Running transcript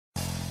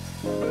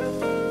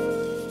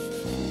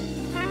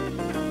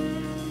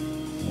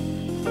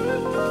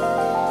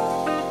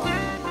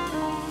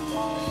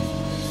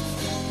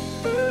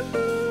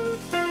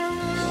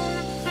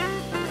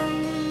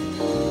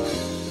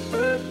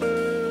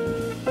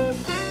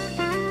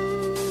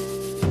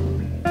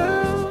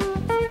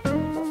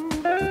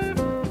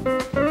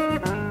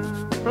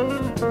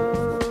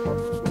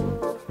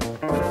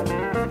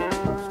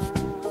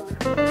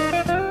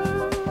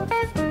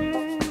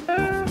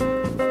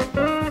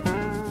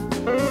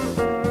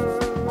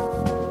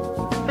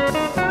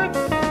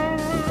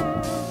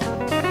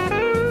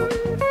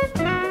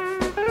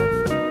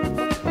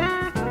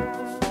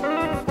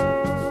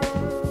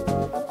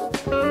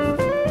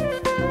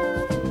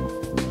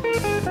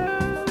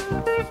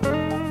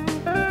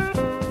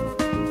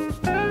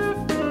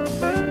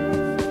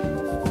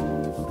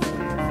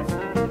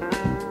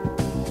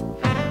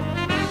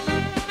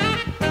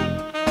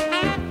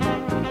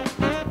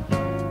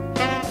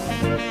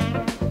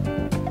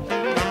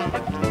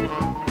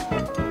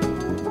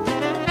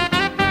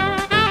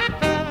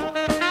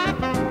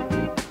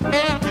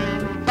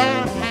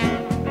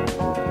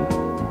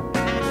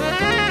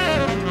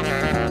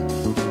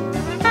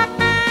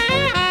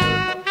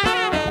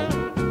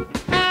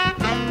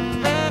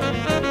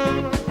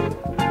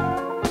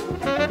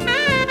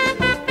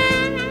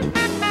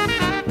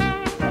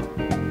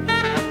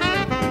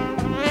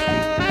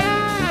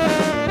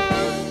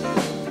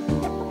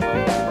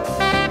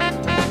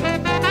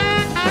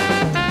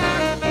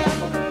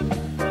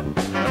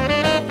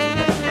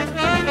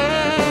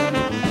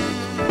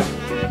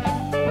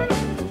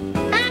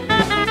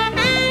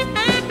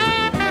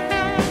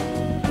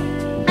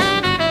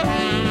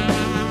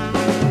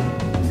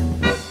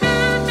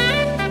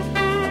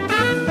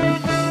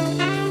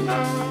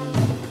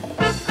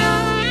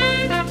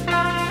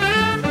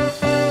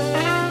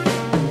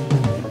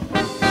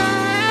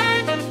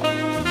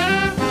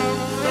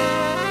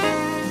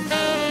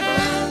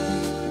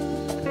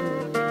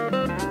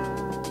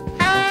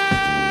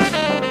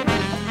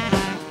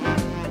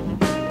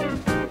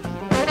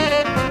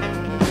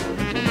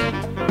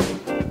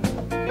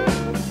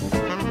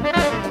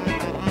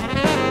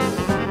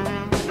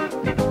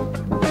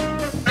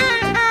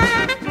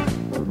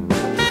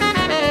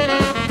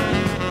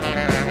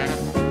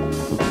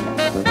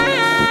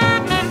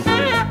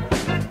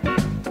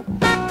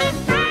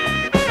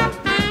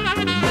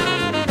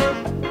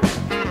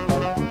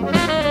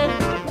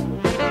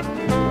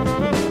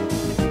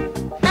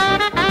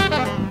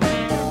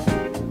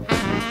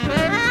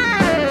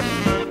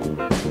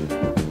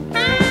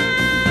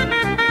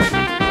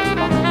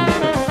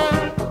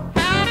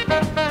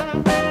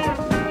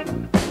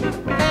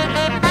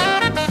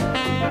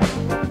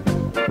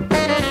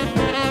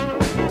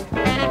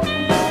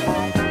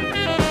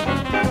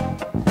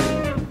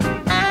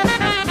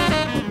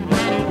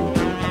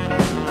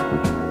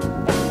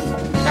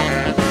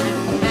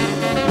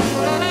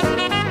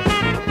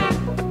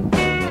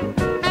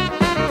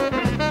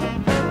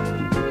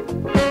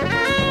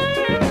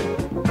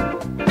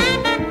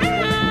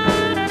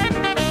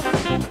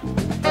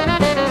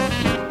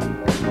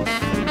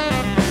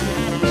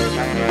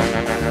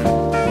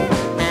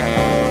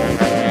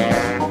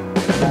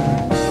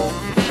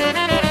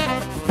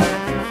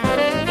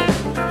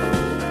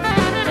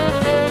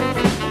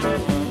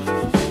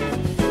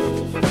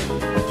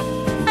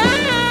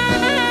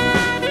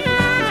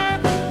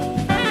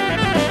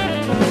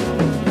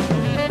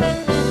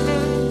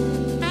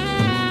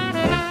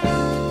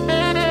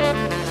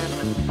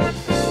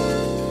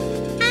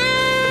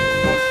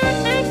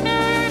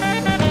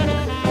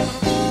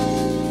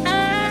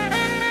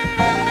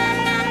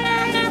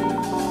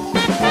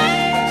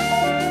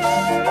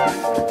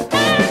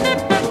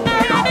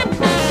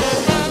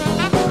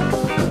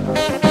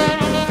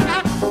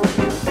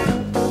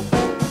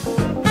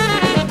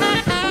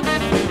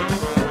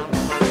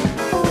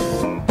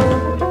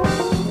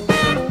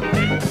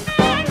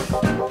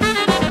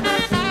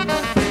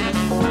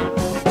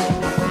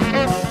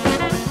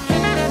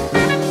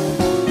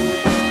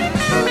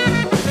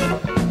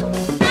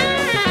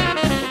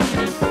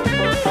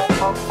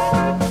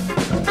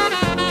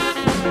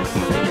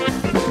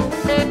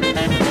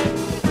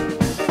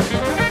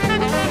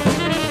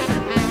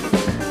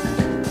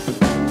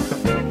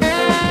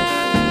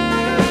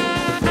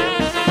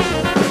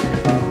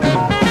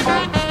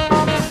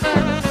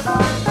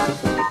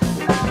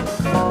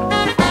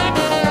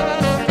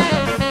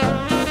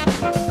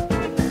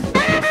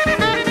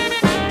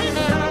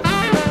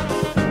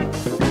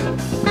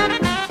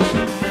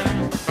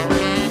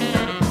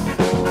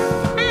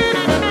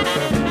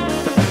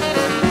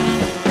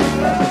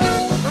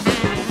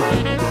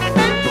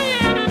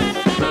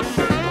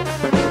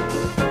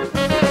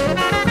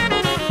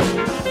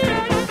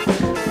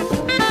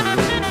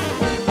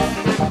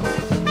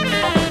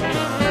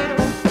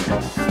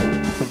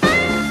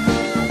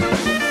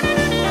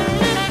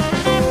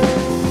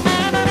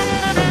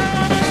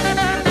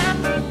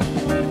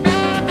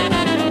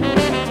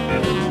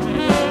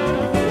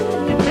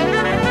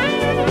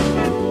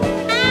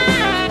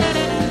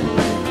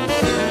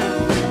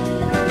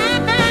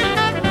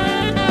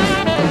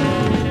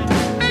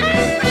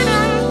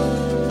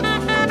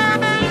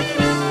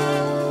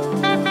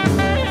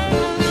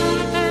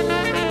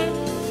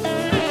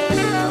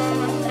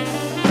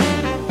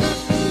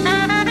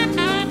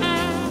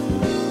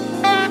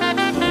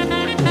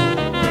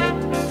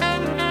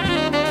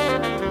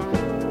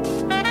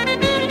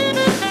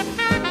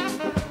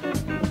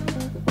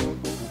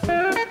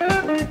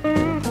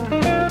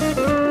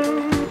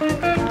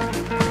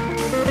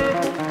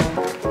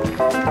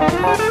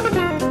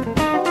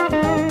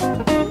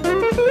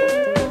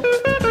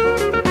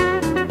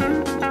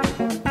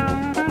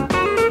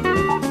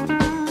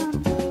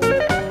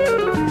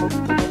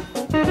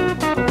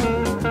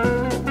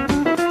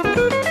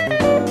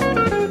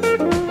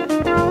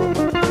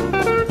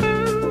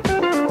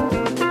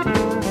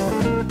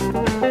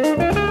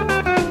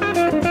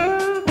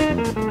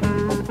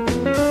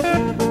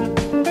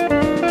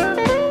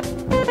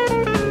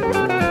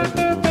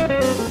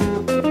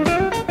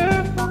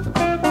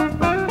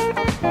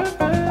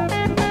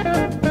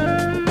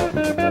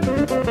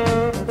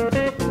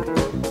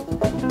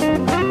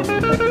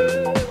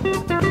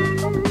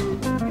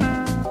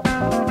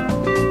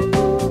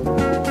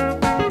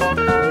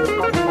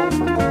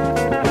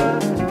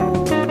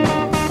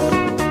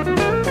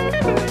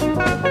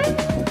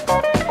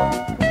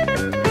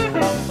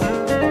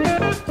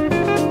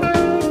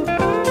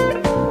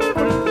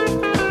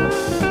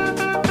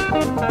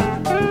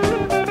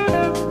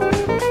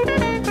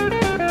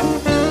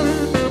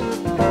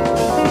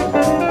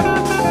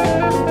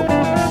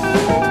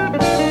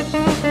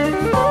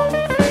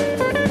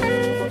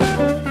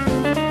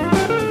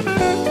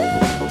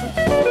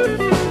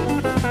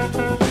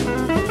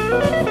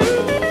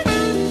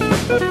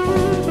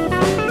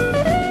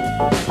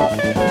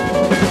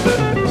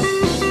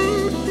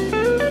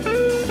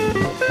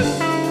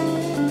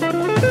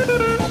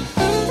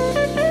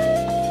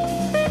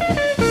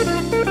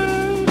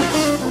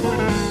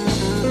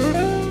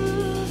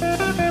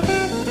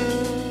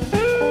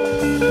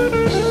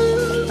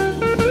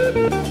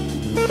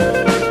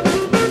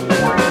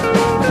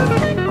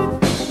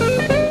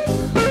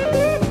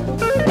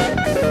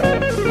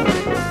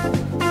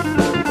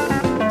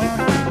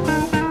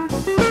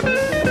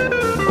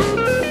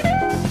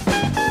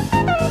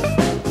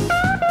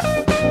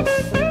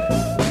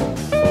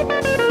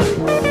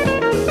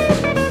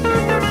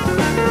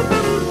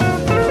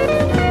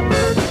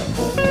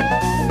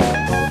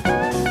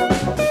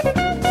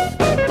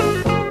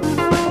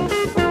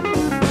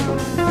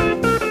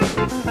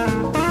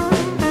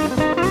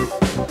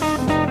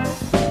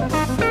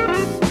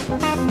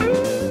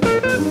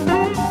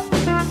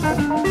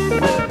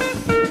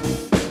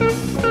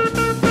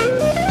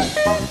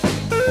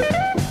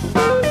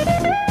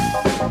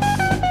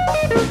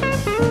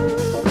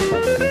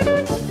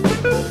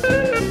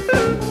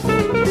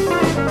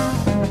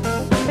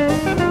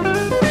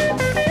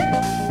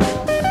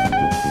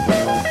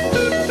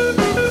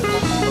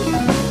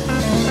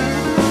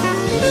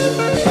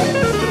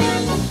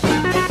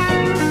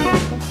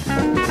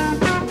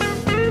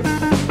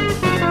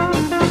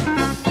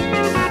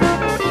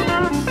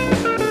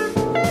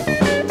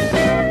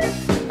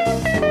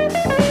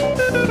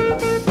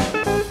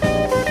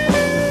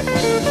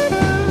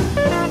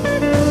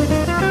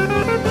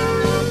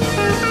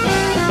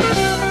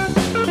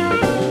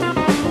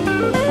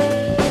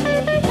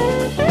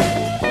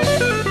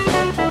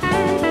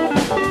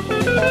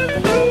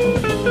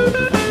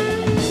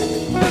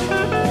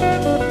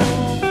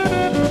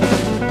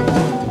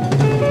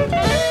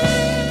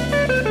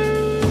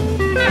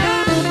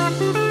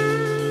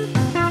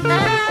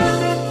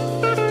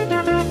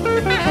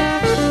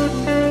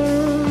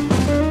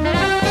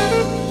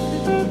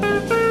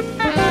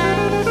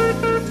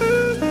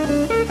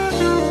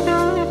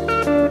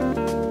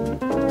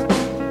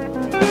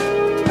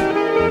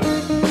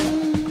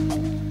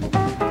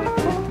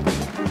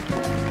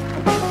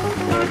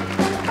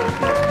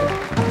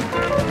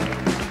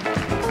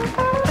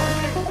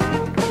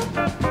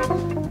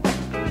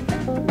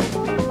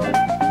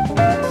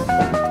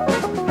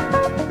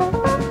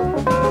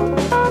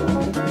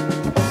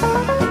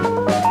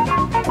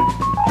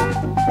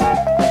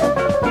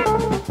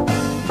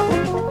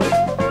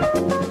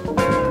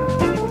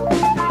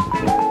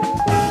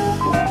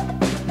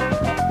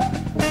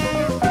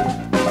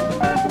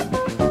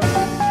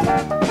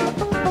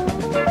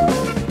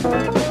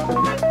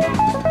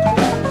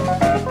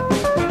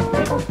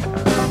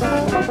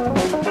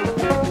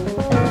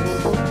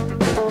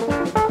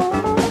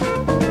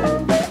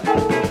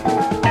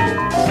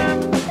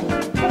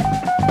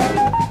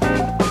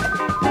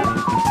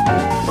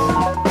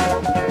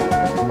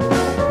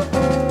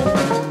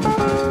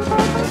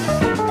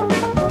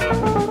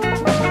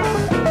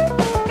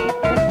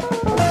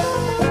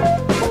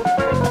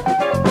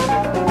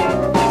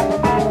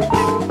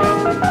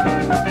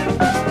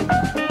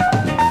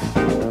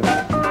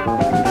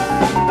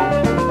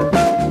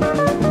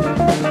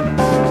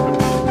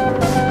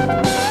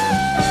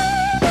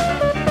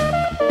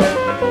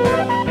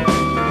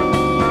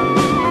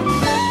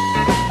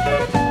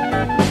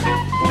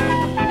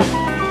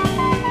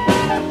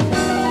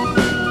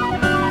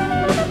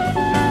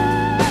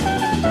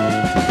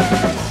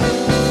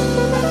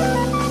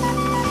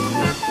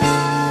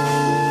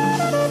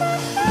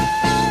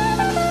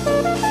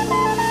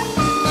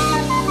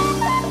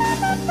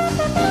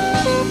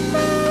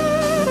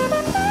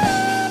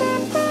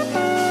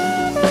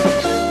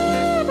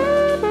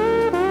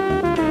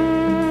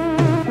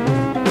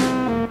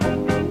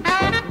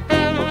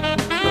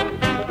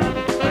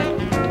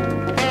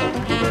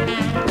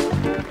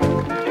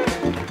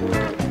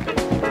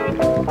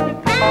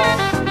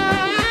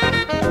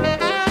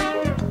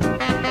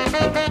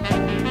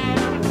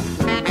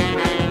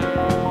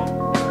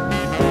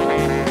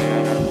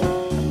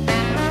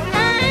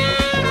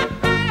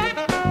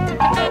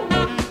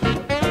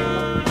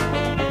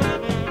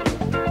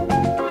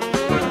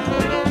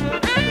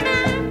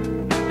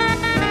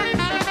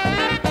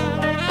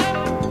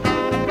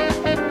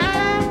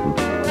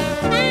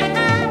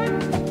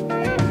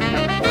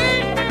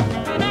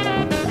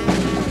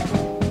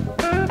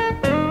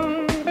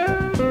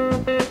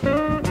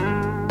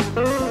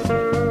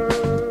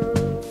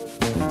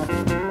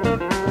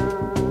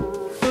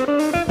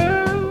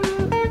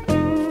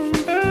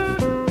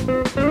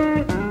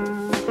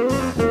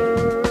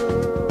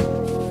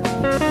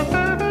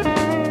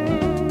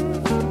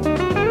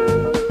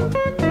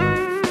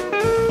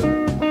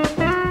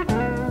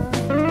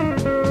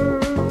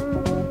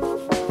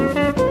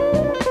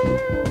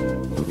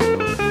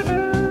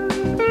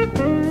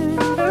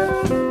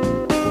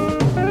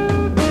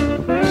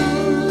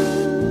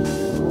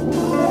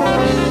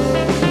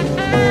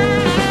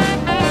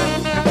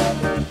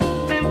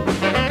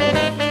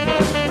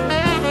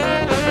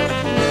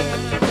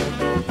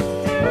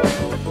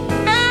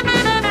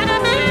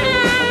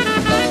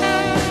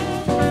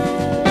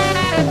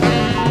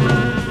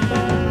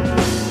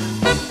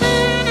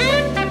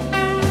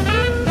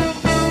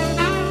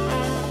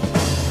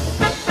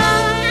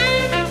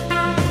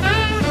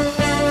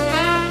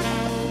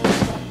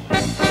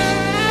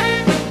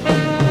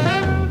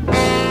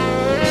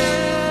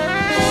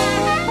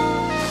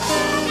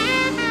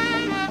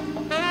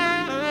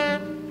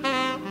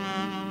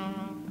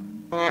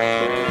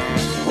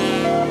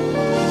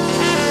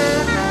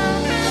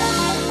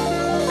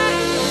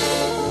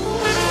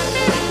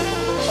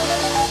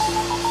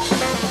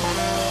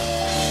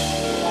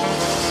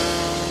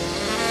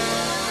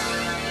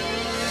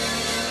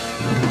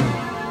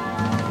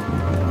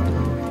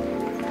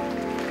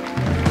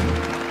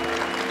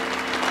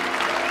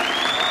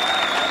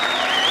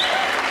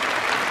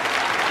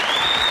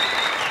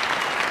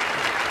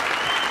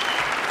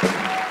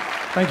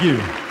Thank you.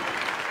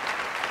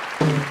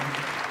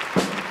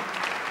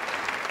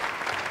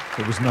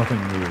 It was nothing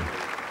really.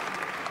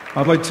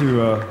 I'd like to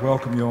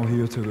welcome you all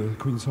here to the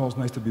Queen's Hall. It's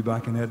nice to be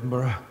back in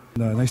Edinburgh.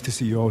 Nice to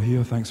see you all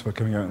here. Thanks for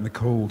coming out in the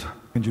cold.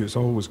 Mind you, it's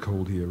always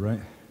cold here, right?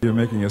 You're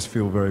making us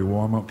feel very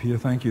warm up here.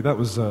 Thank you. That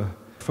was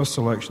first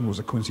selection was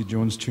a Quincy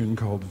Jones tune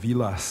called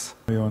Vilas.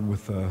 On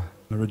with an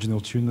original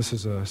tune. This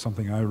is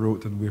something I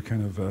wrote, and we're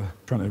kind of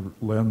trying to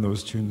learn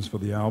those tunes for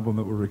the album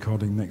that we're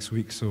recording next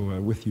week.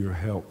 So with your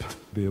help,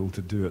 be able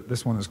to do it.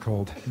 This one is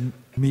called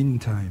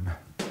Meantime.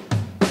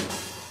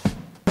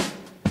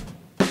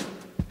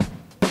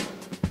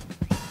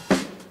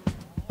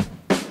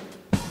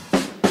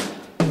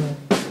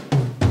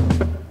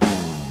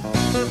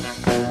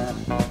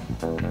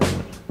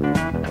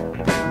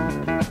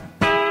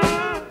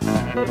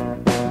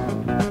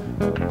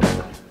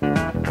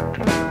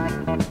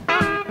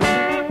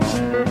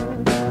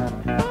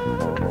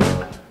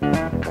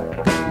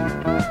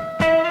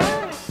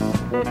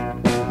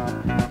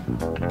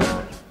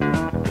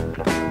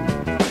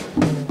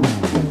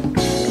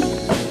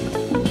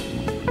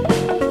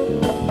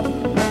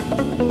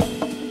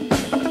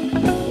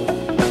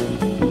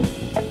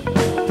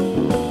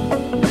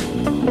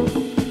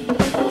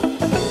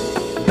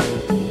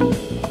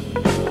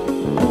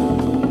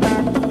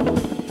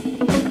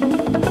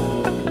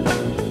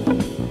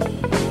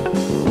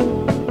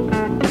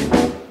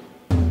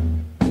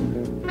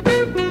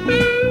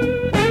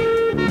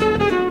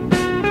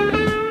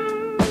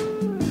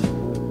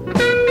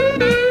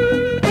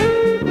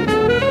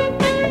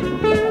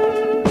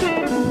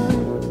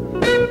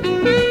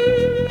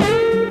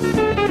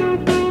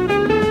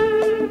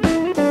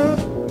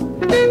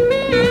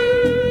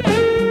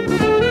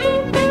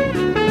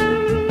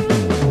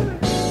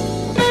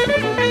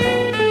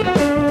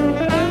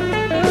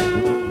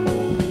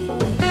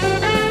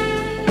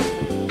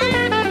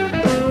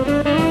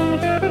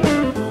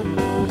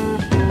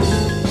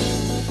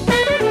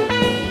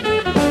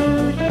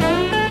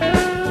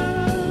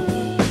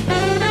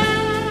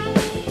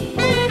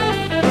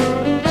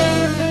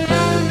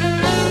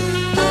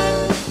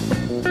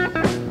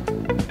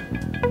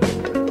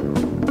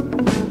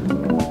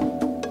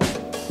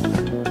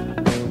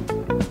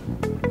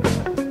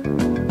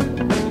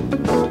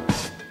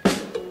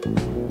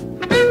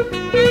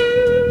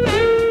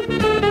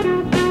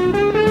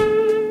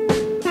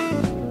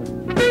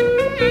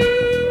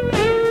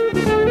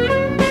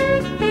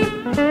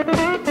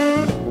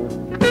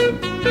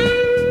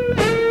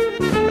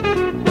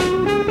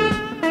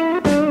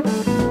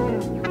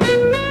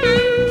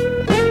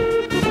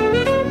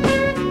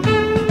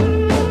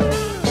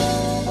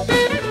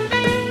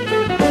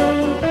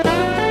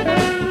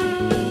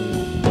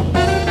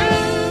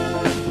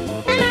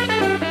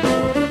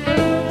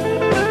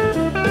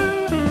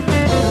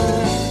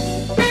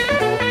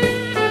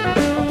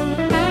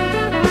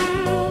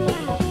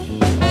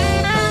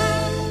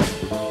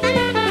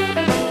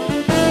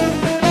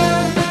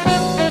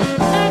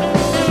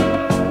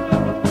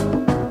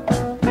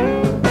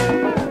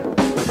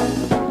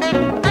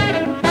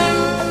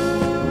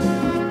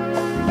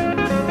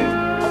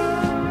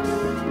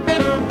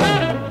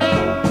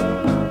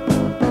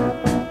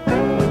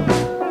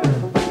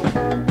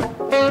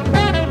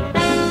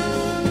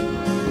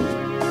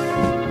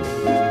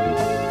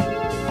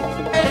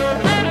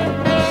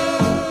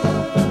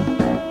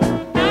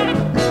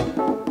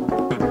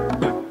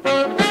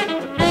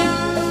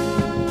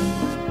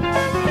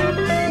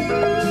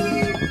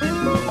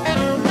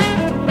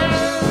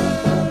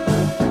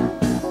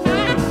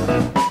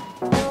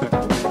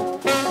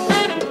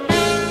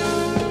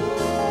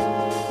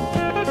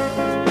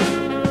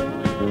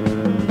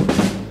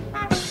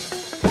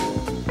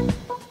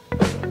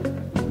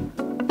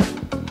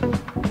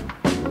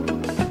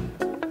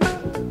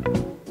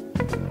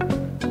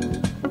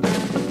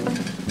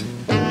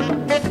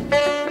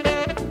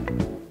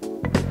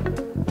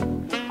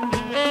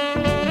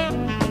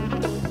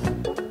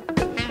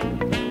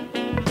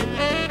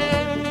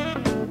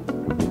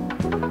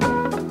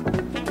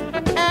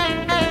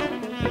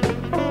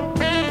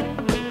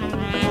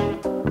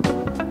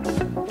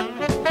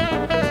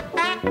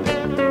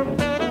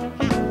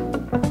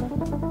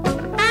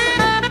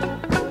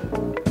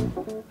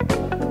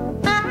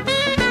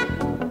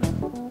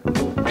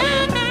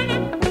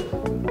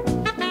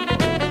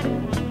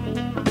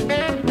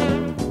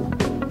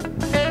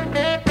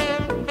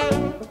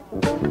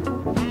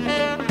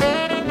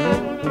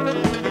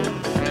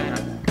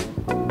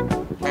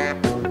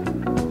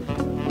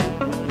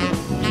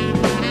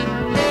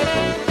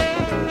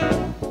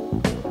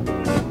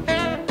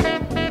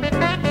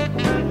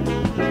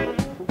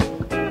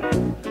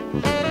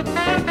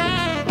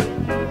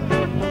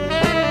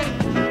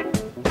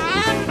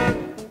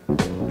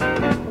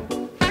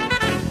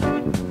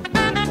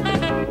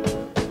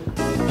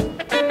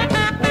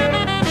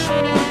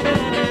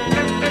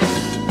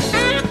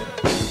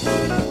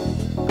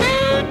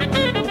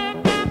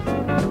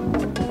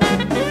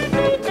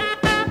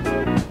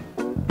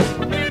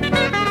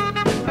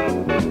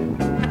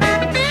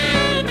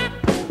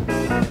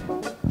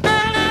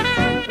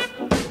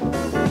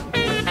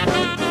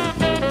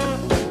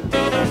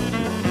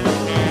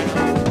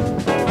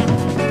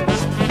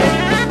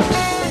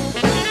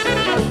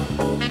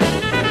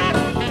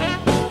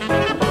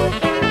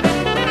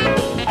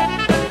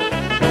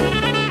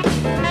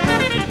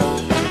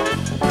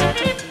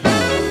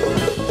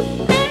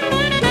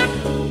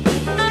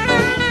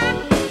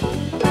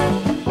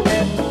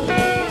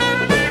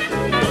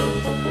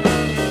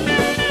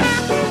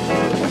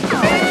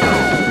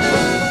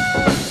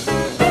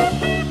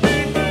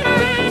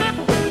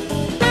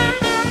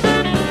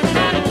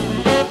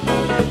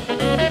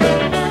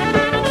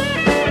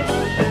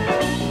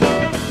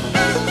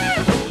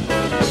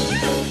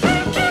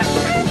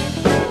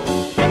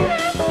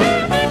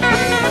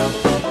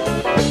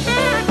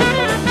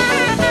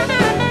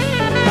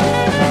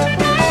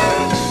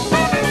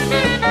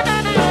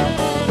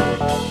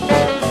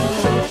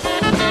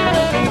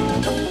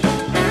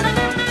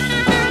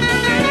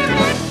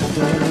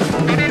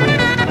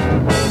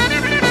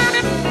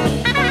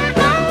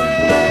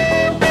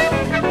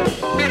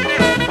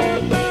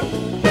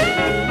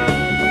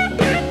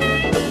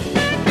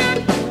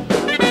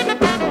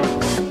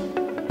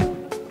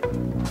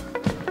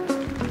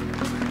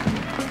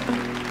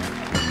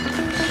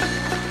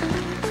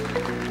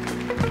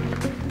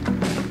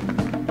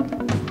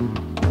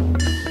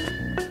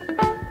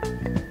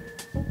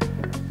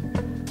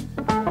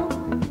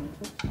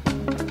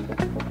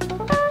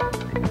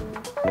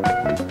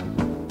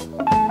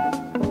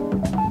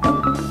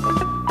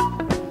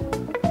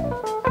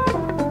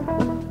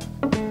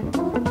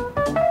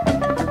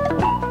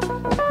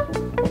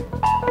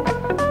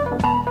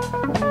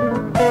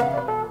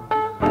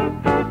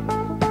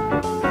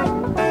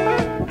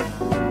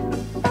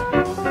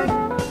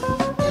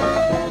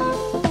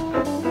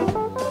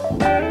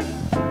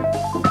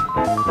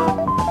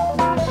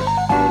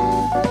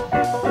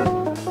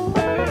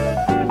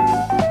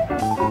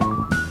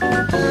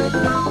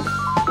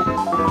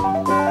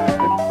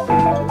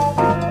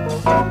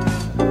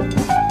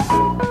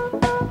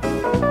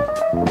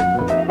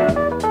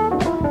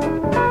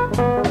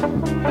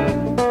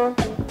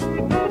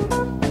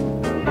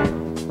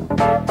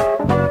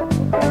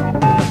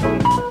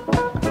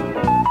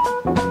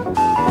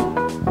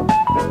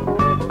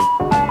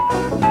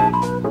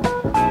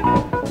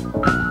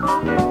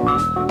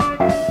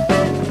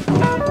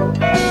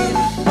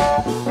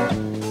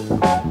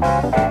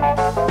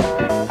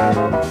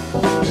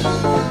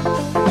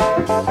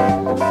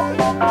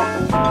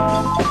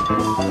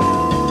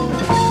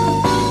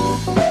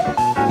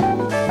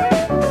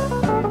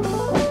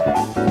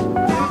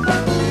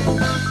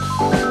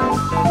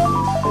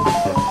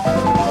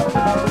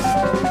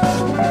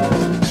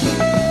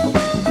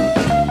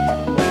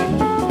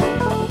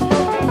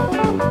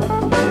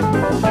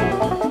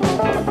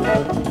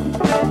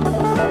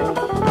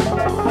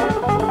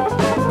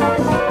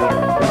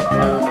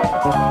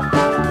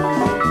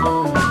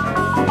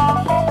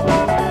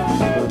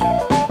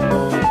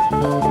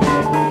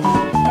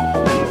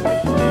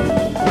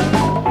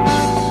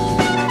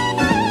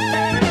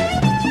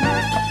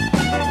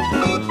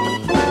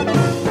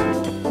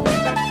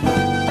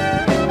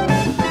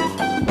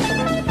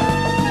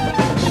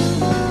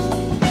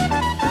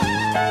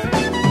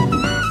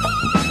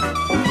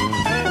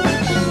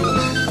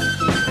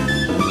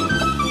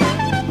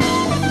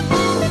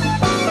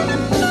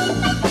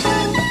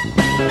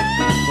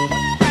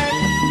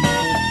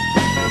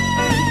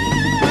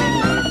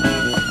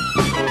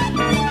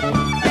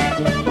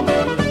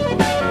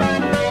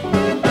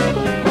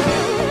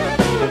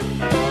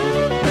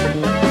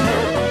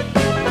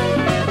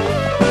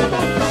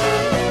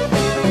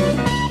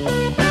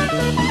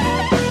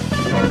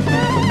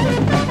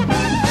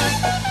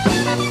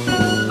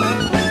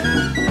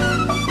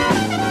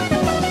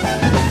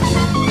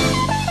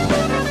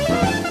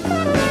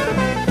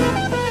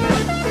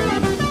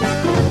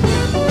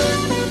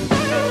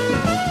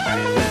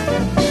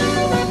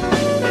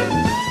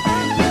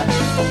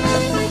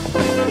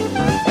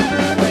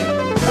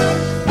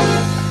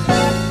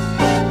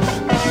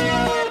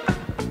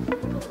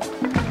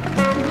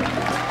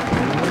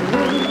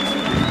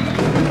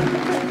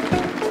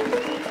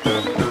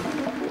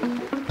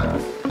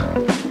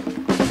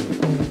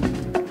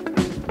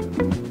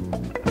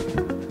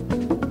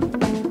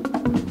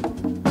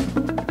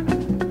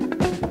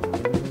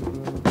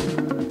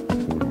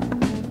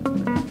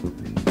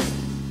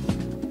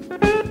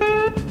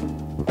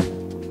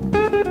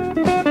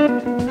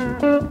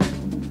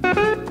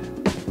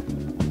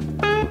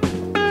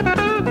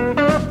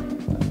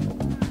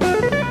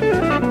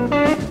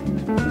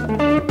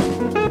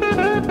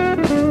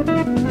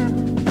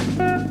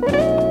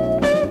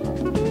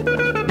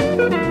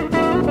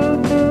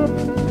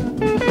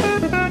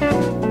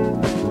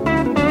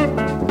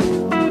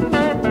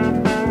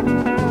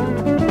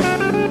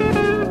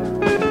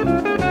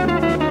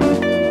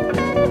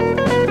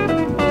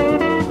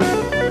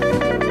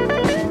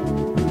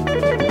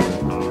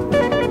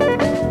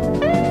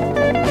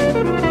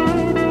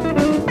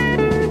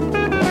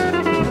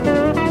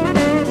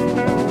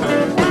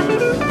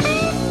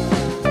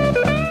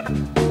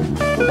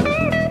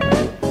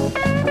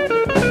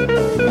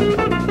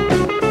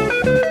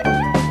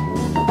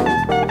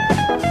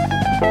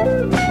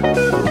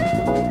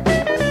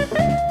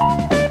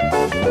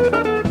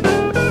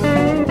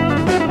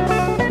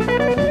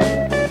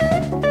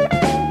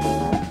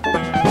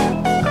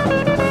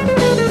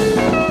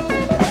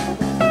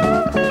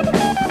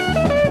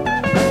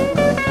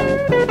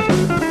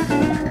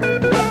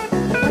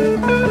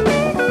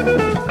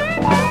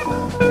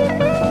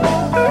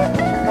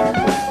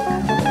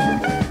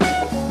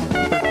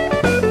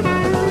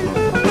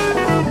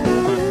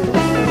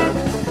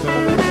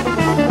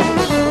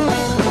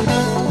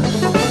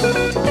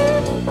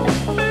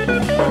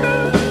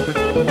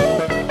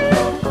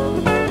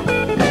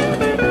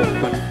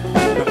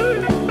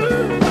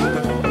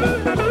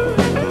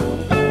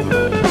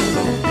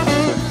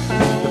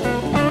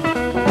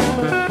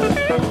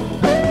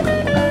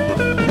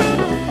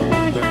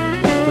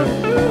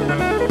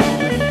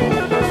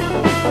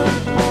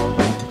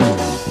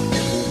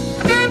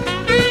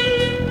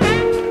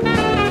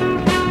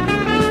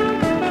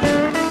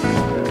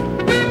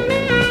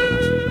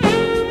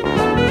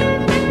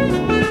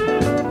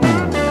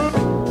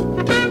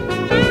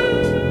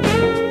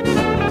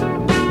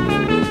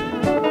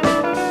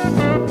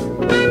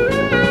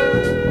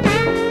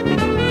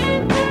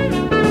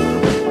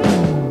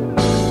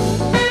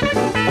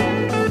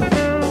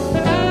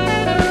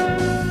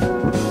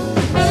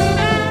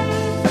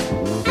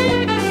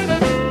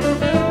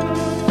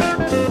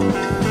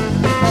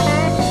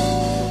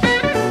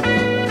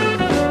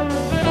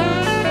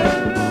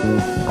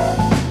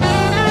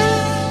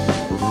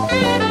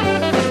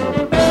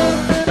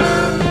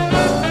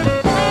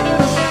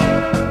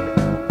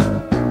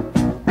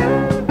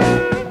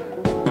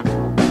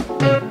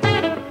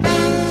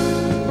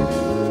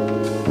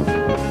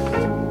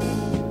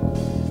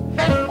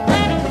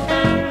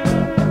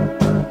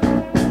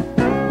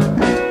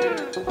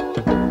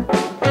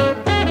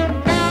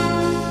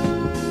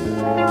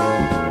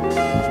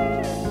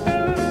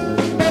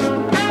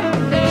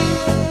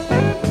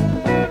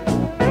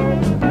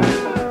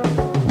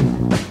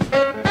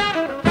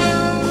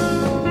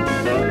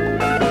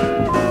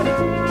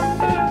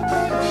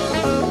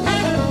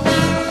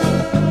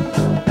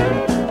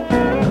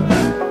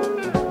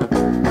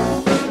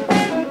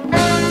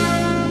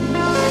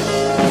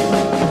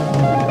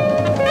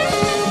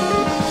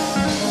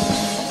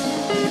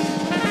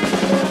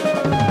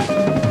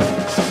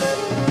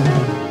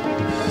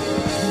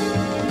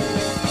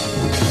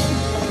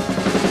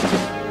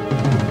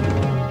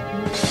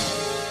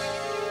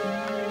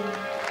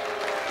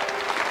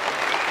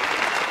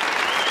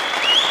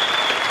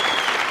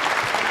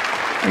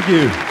 Thank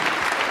you.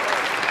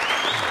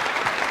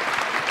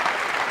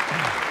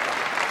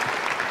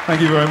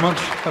 Thank you very much.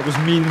 That was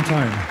Mean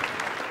Time.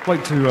 I'd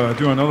like to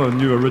do another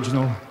new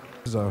original.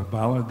 This is a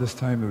ballad this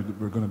time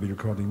that we're going to be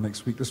recording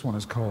next week. This one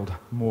is called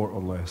More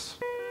or Less.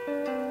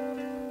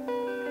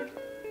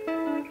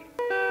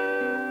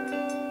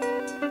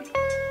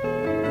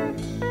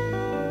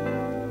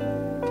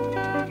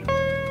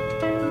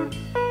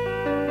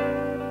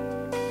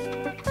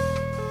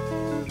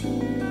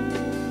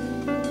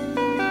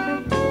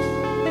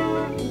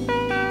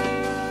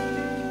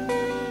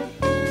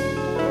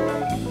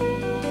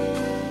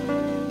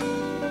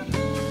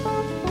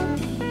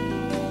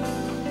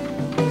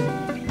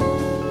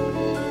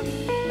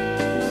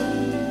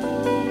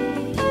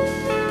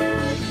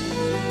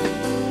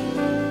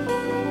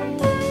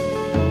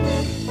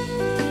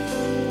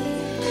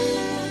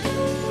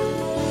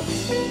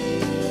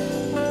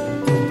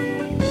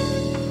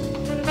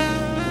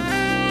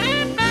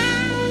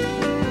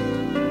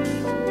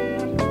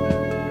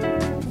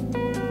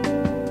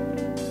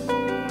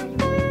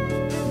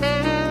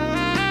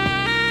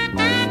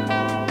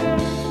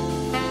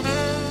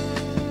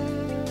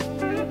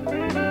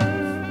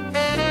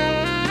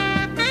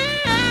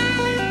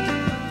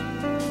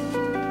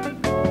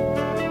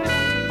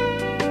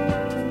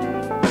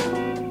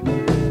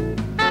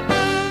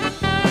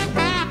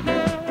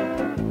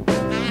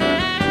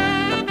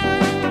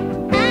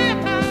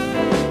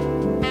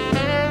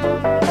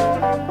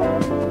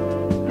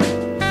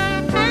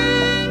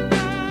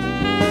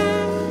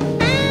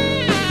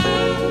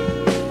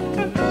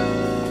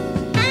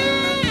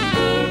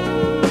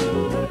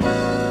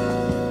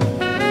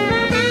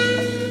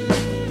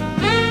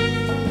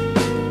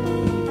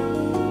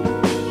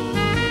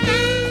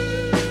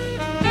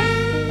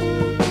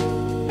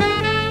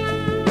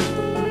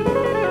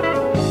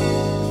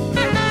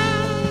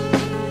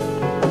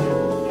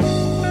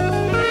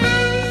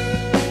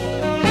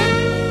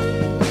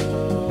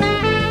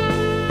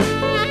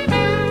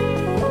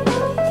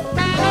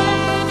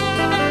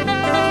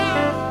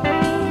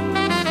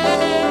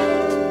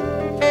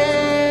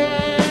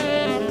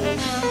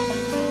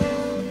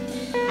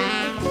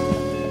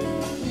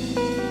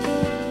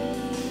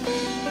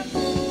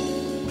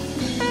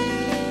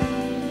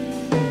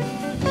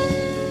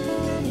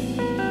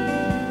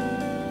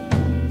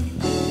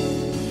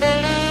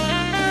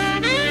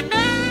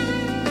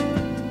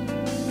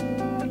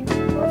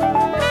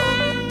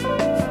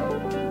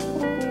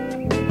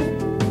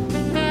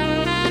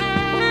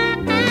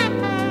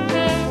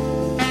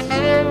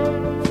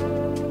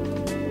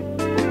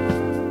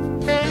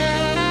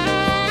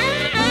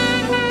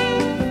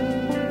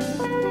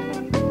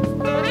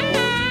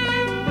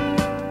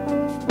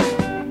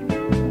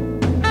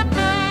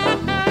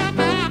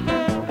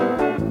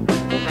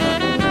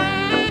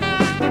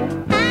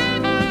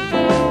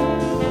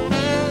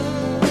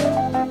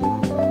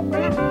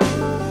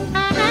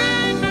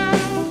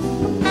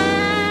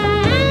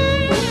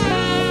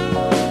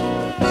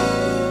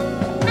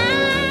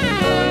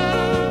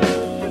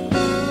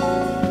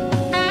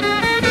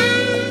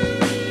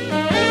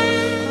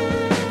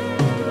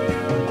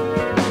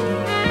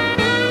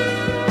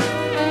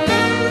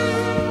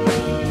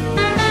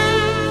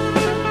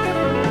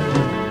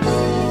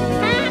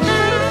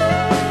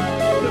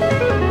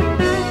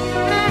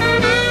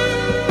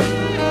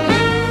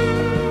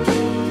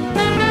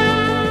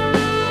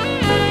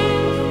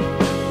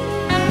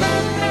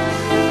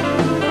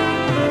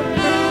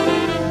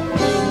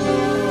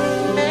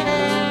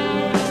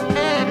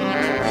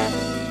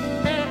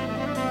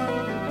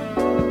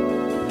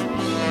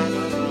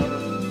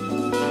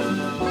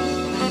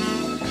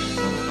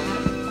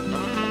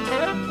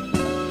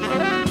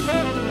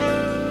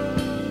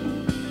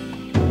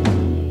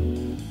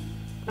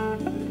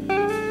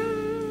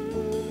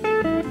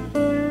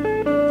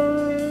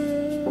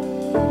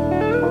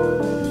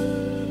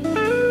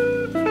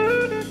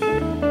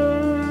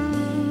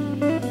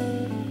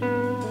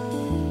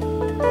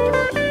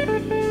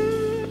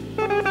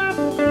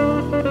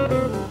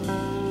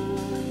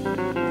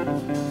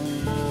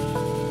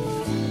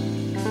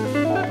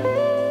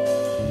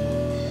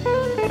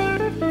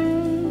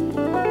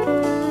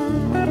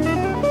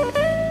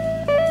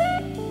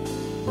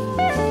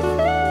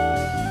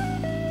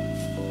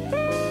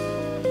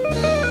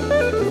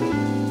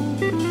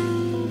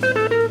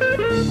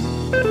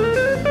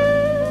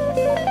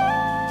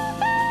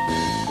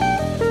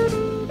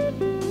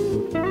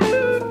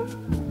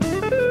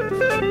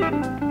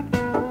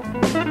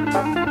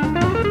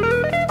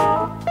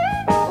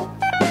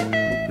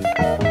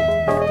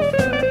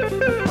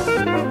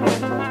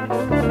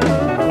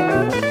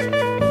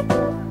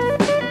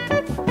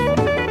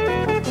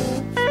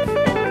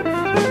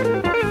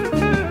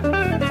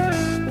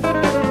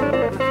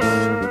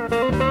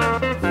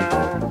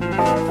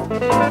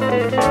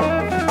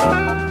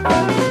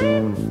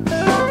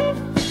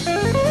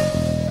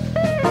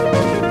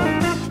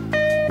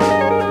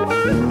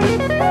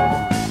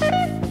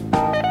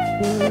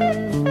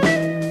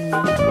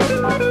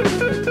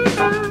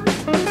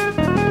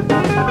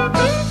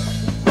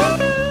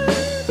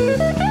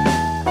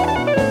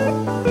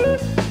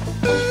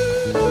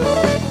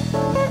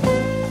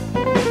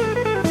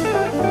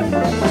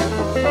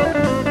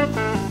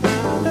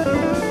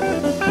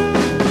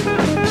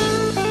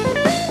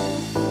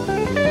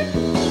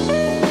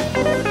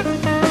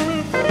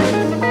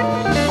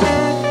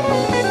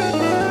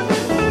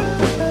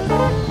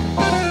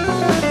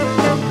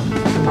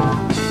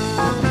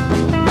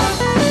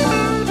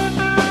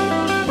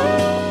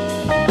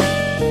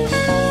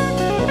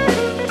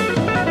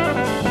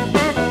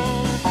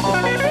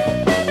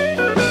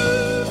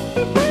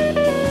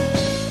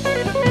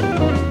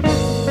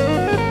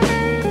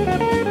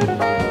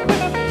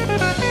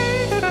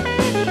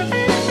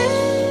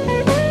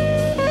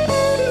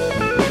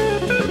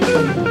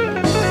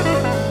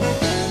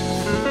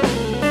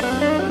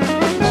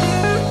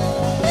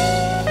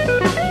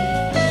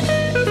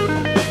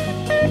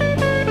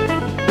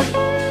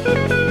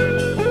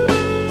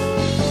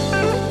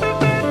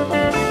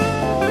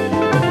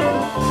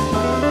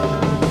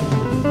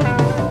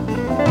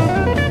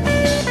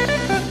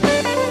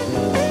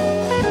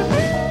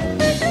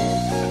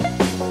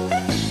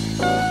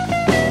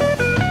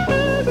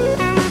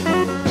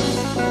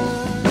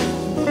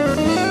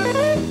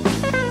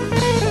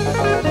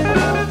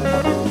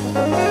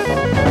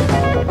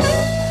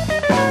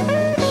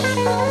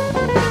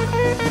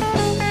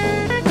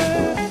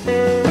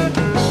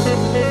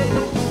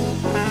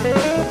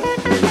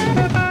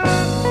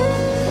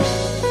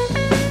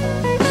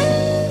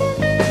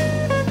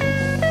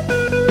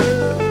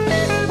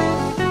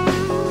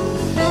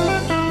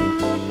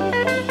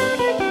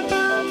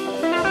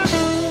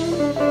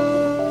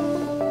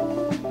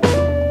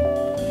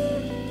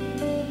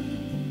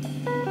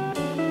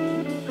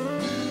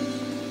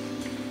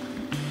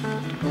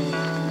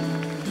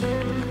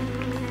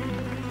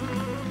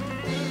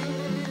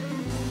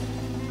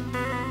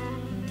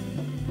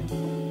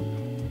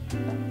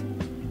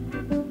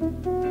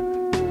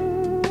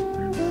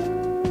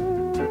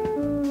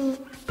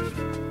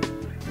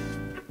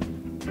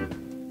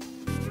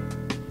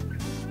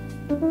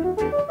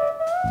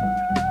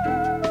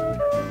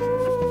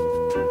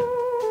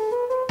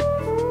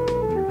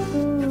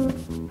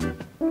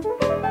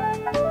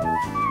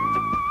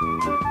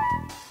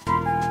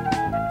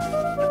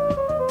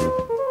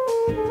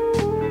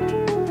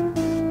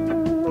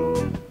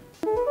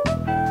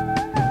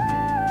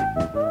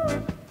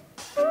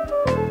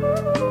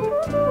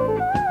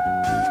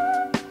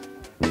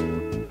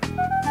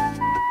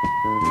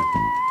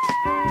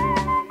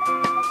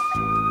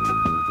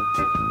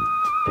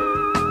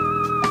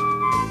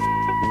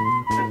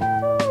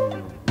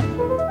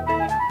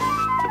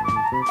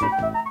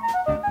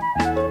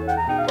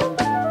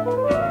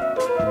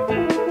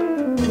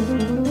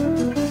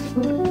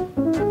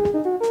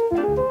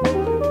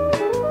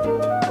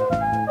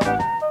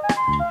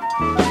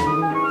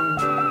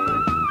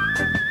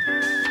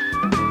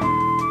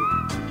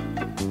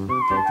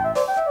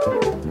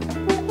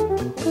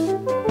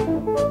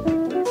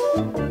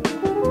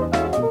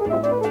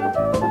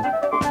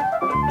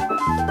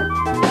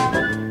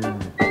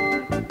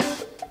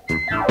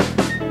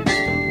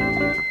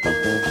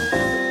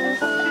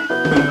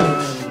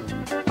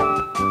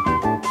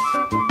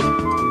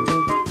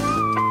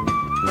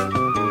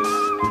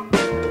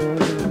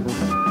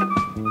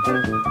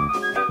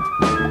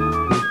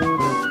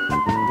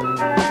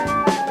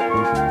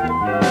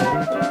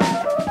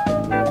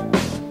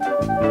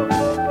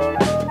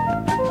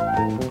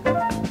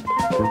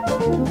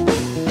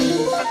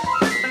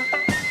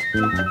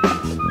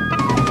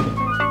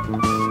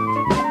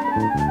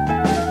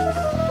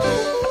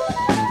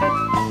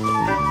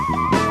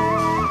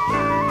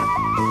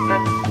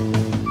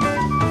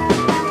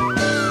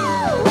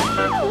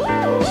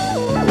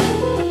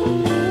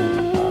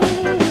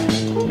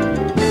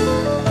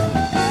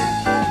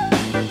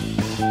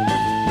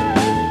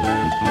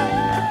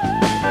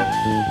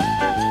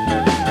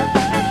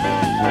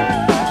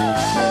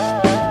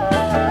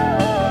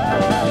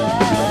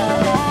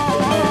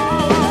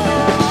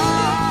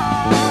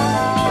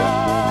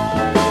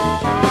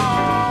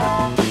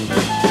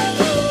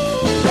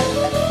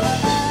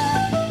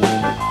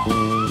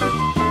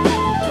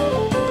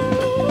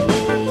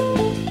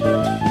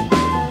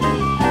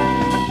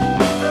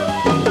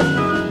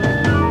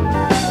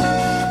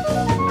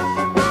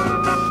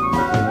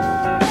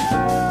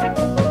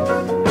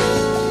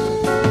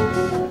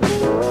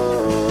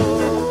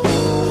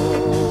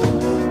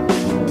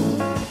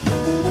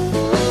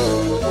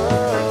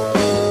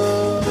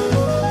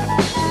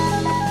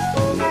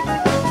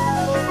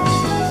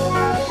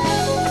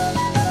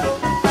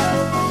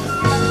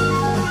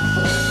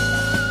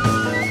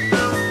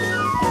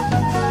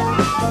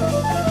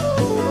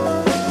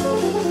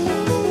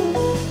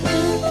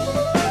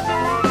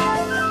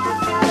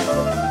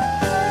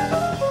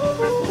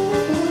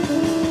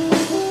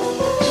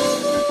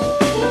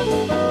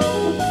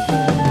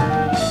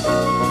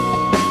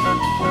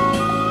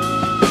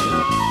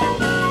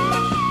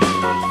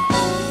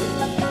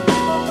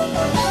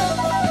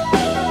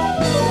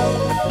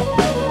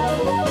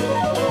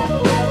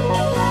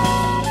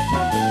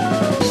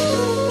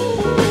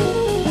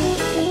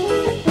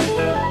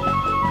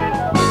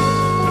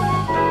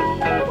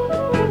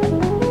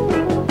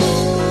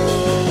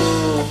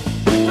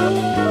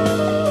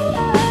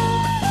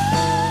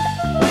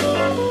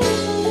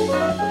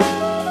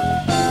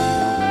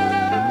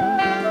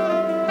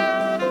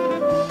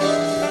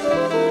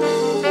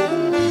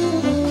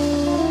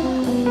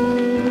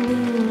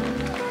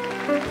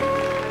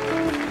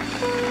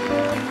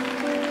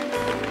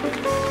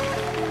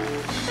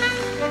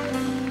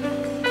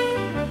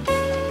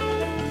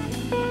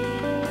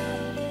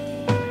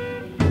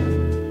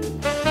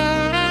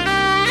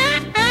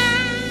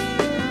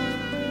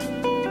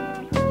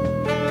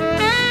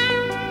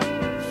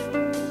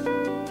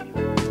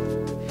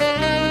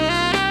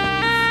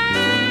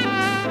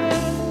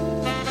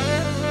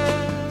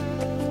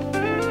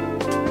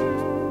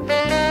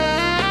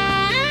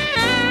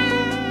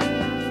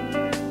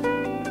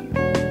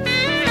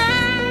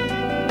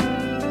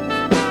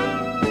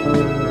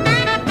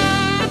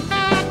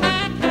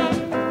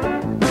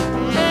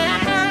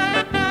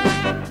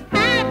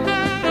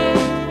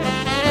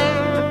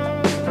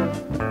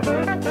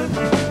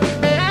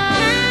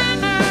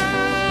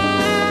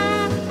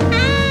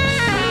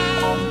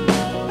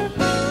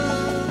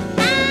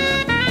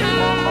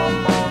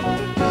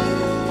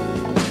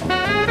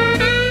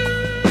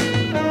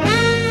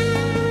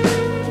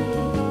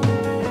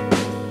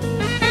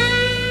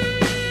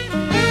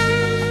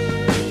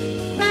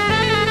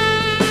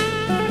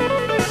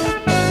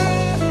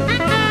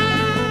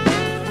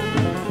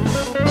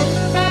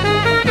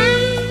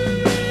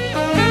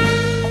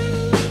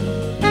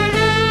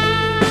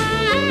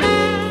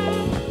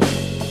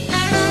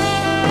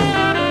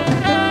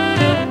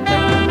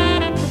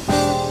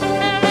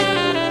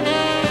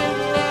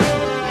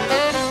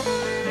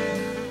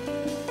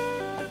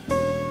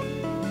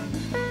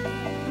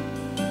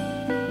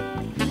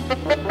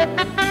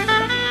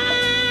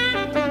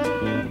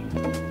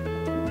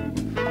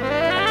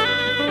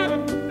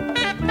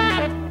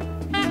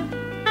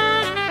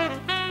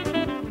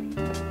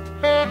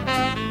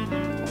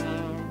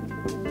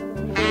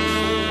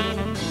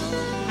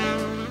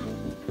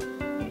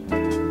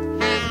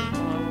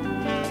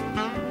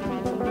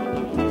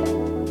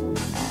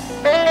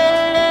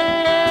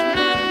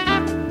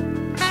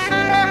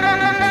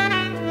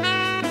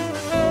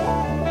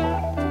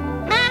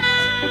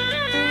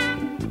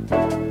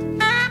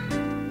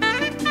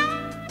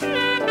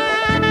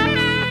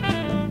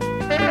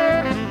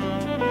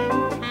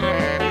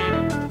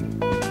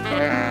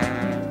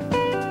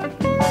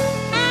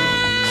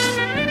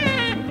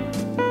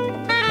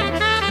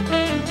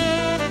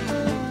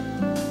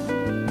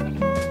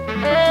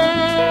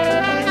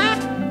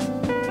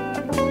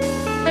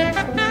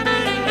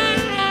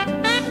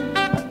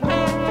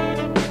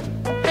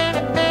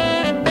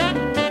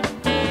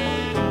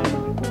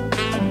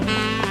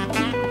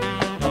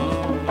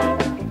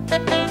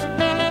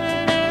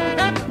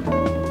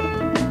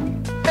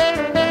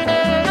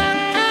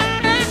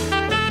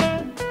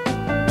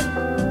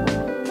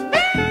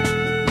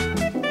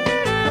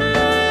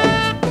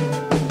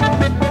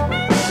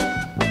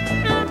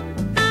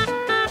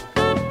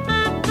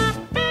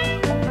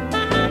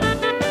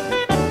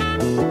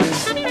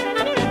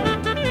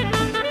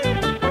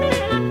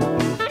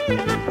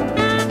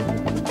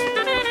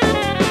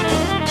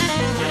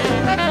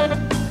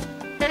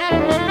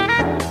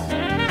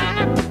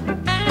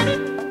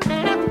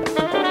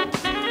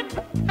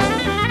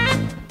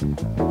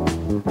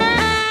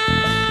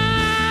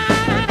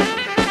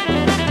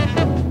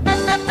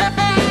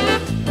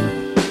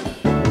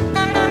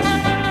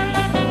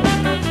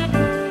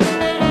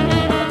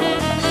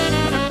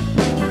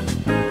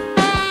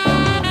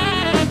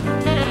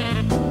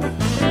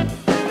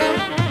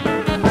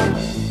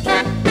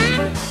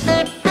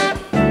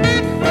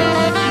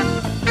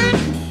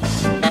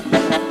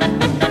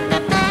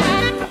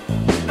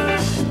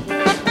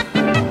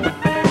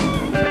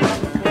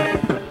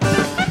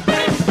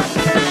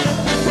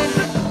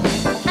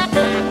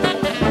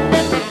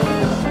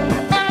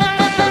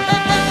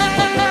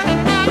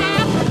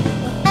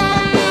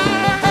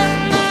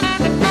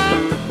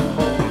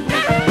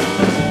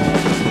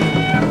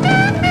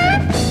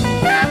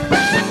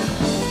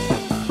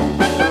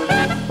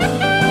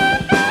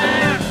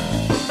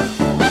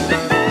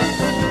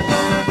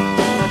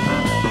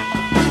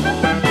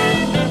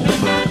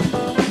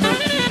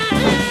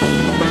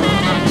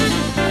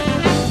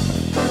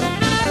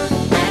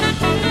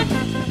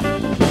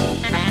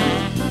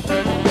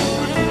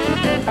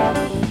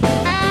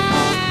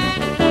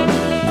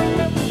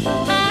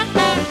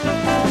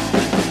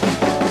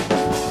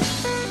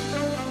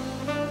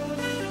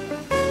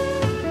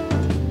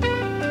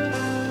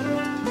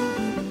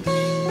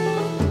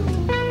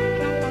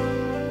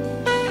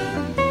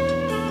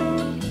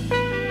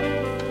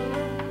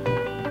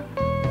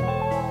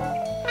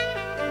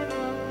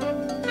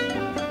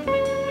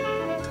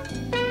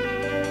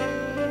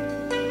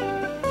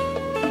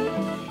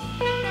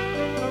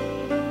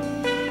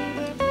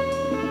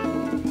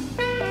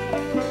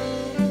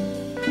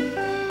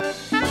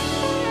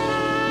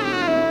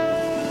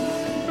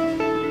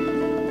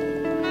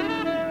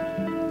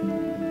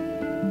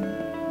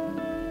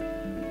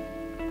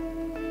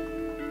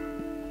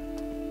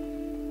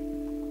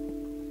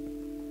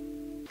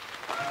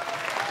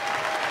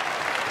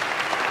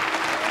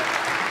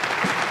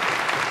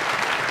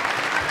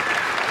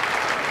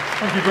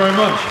 Thank you very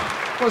much.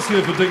 Let's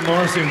hear for Dick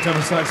Morrissey and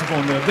tenor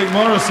saxophone there. Dick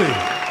Morrissey.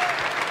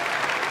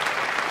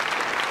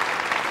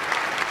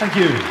 Thank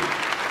you.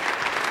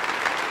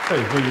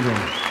 Hey, where are you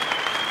going?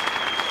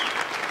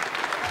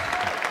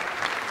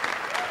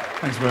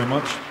 Thanks very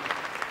much.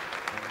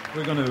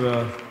 We're going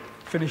to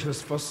finish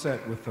this first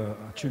set with a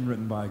tune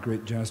written by a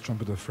great jazz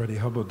trumpeter, Freddie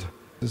Hubbard.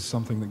 This is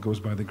something that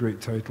goes by the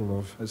great title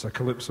of, it's a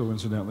calypso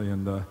incidentally,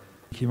 and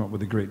he came up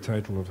with the great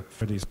title of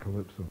Freddie's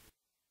Calypso.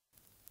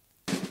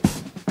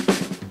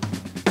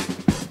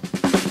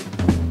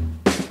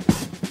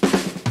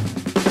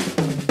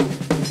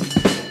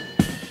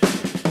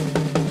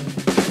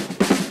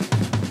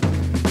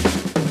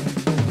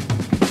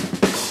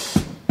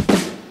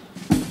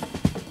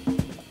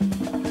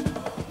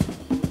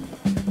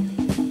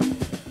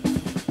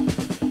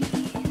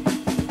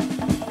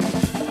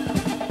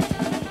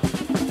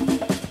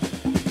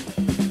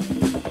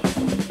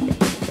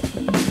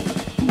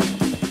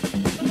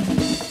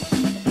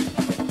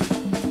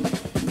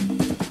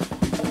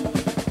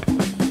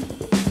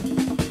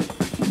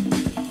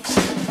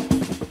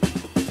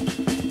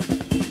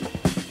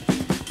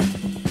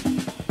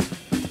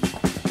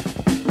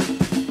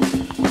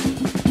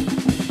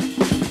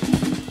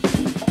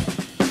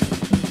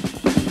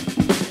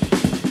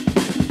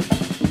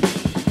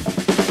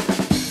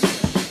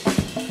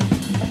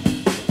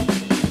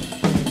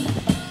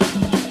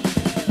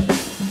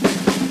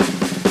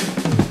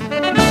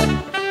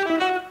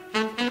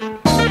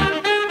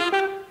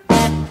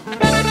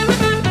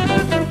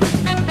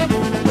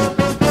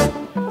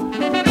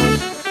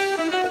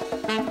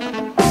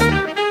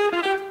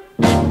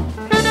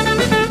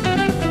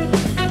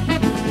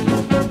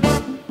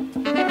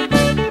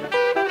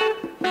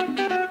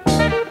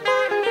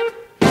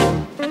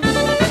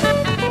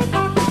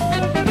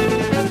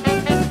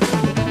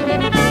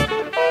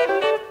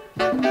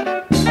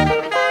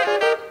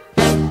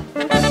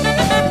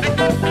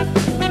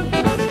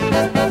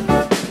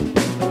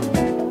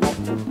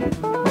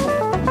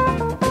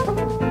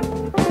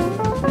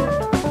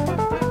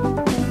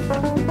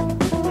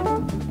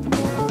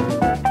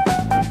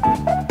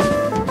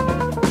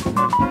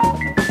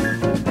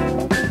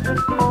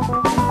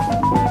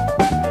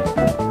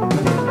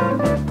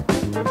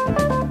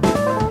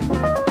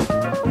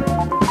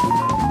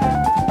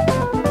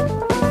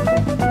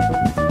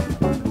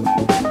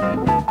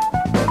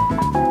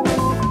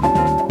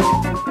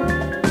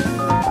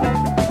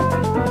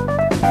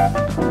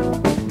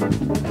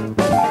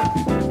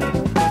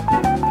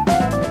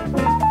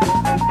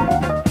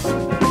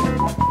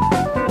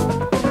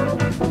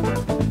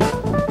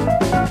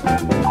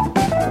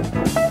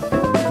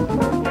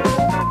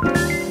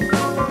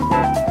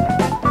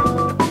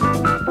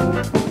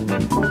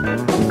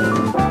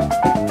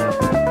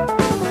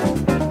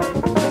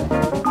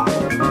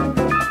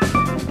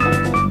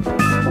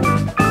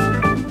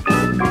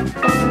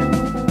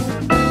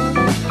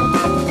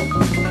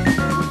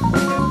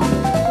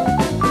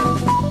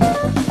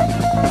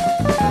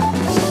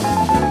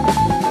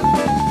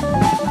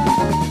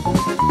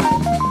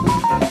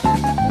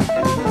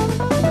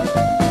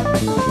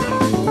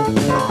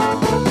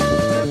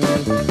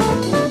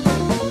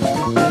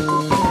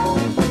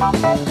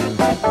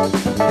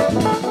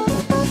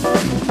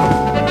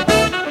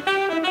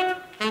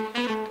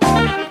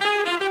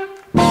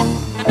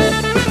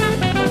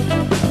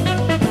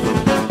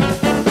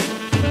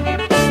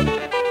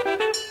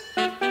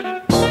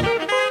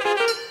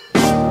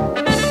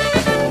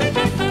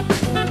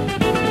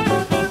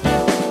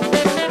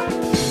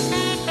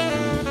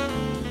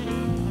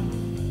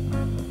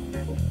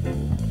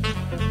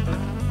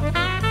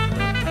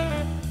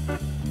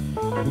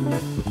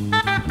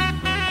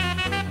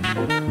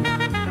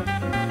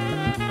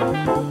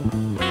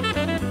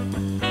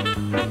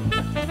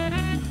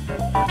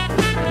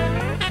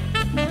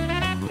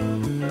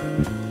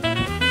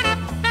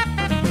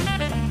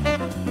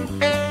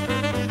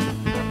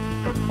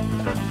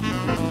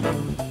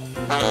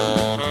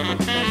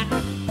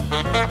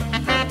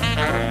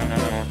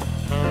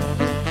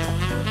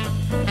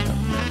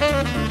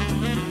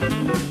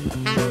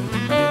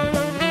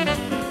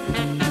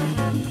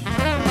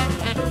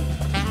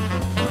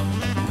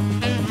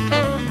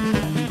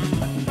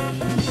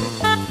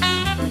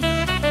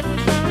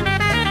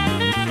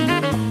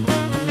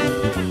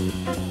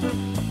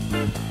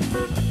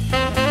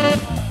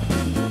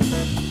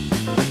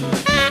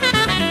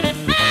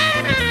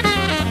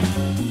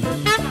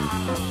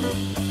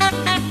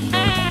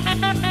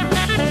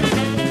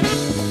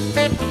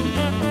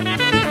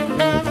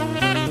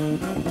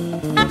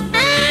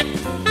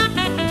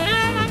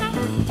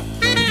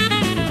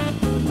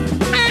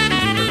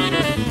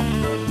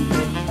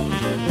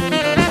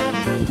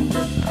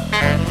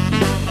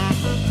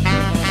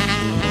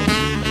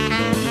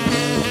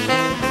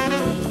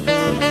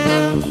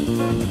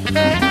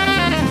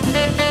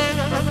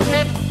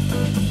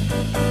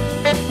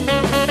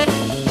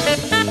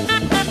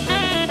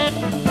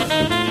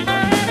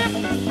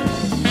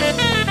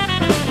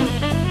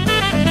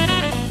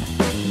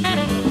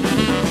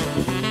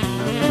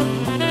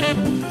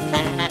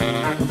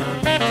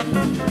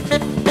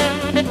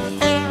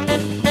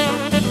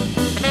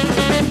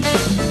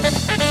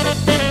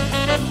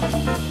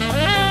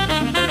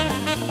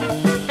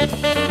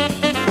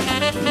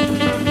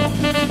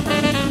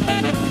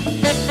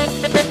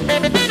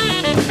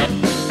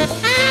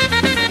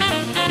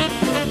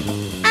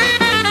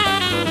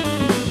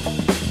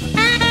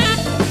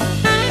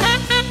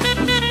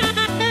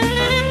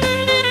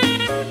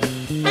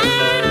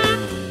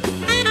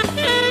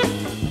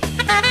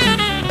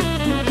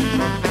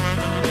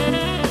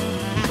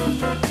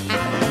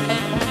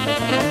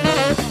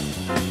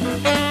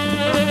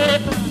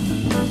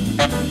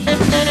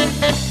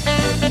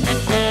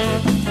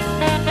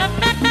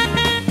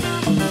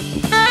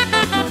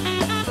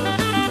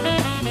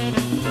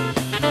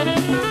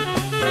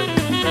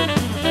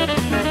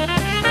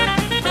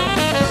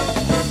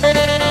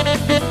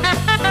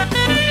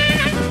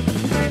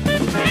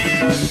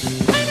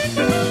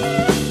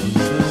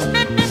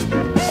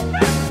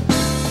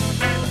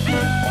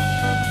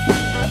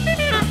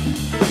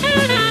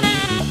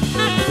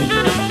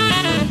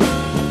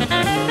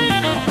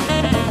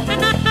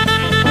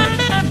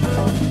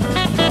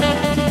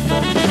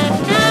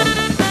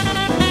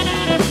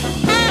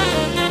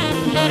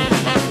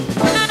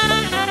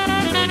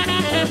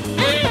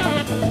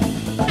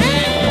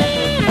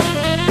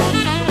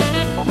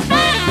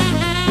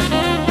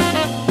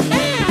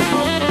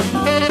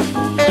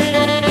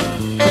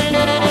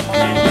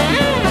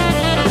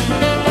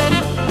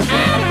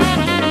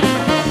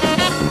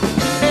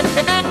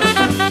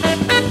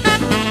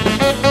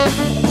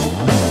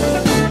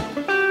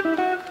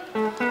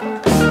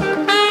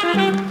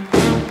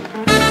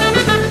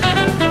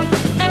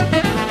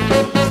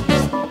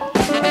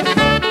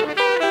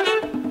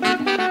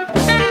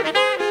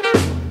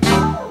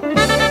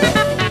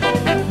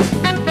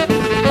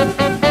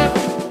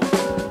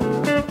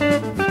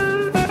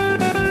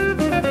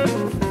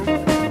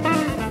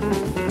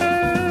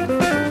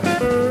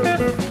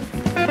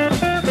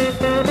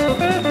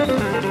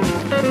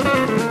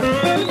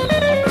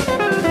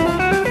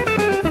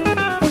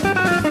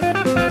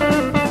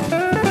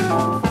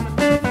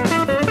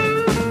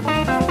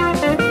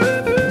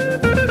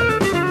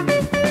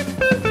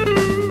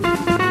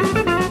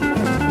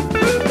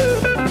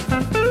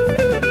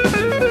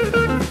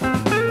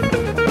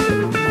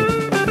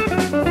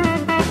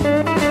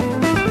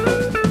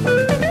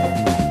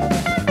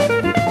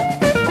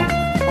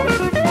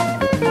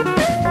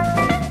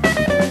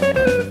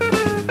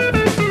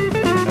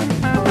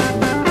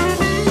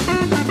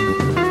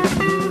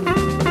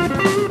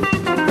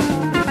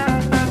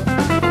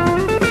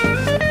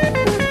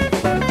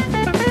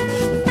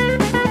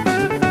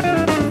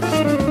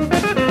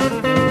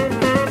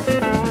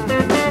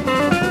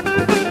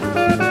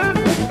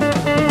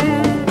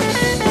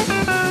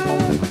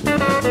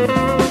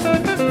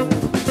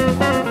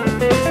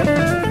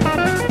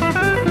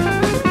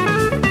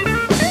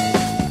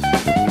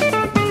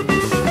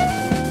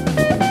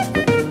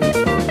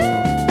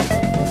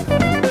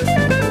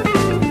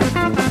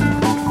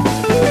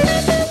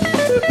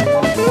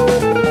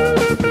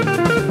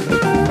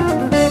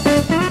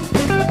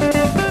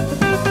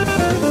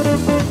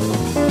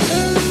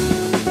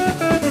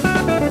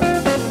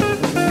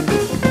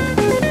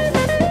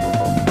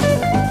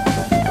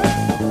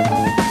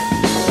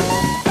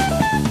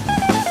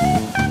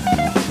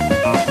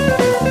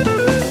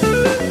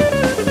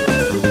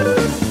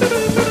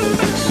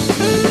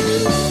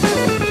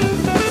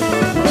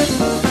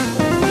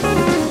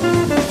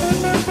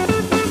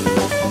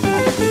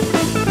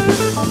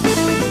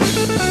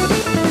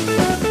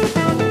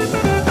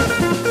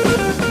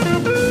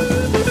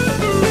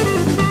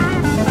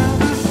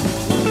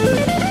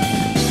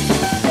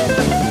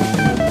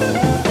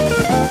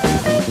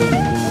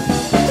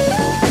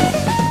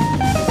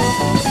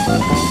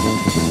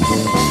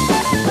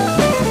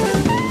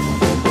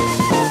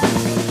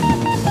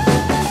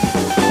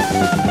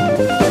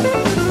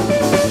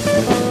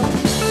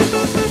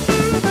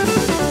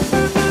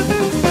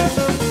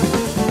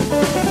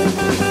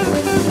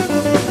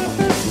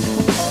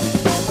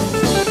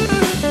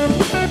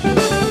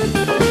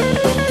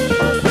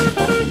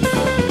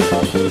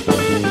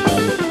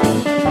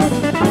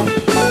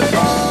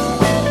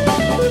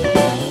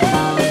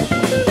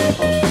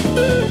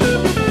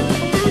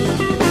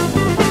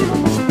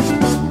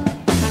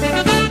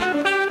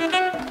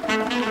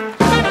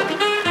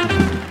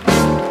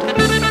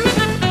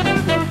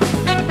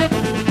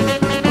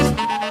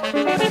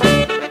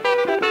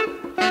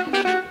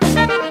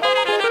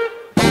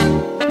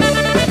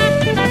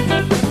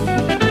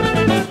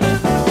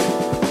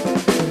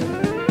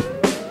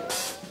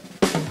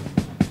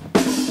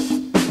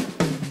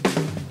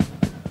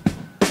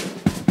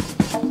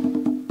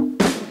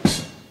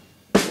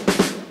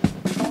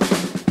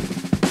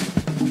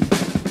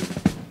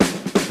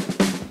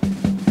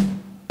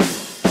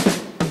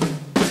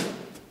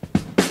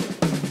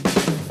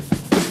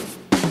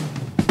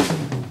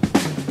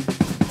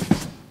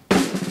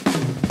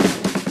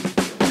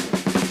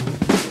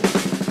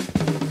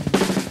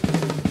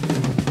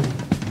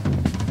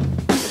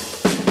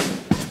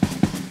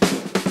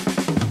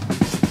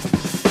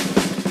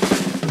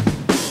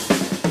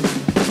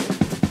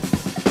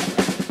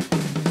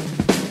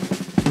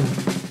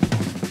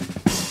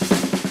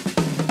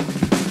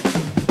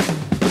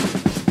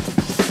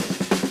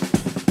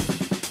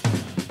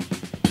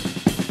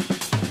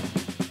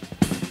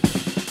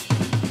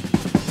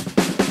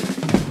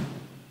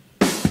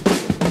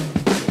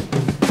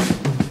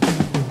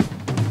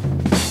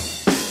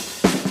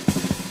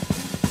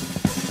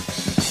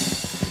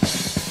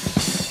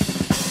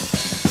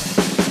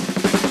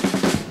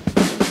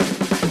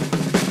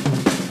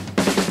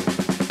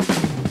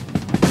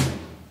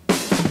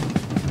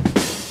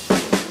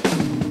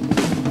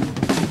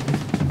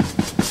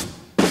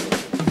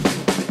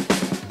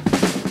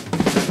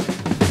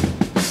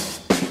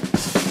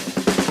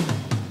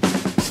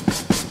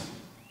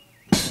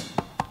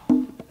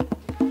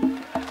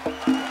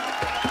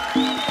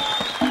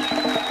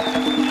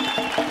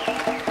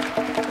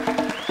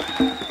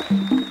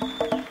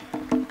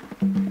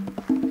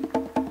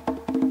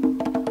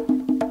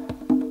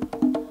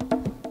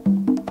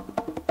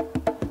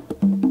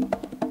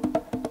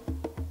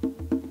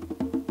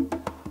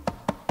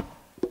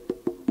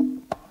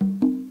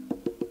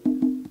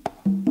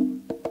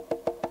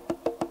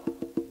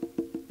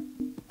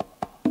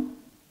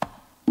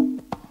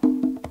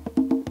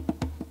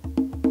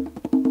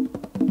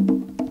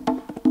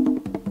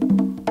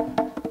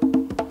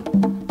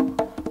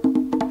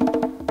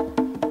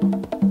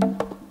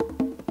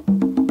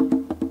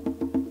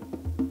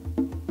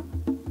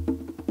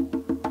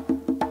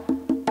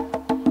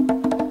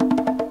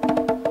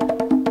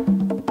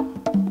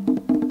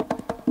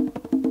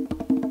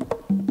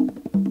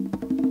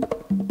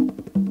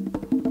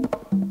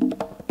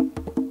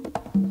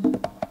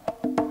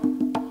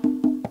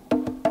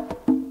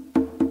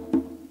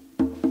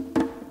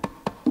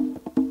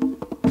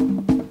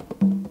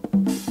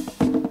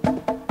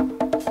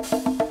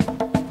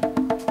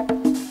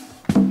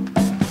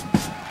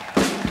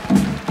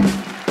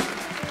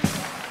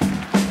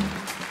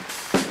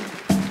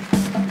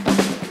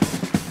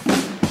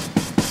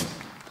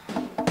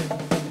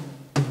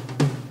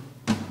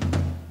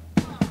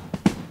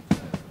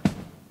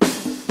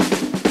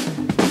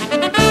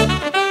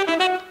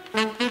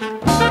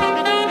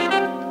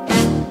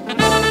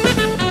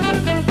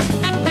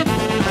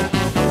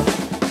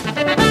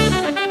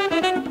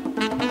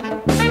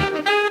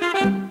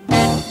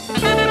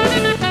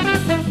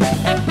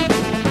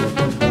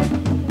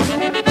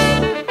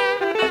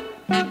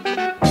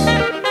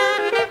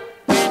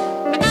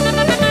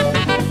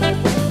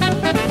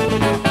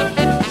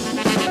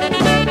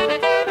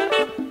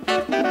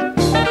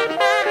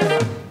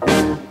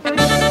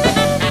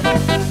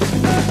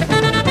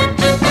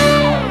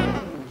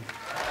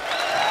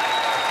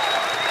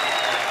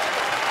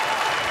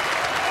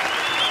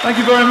 Thank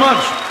you very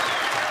much.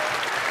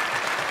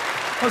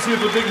 Let's hear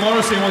for Dick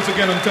Morrissey once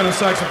again on tenor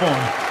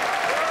saxophone.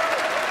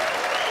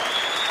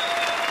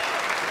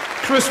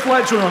 Chris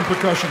Fletcher on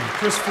percussion.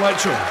 Chris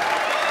Fletcher.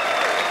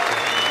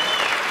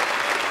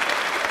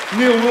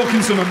 Neal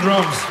Wilkinson on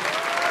drums.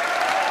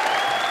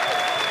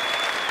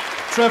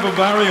 Trevor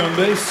Barry on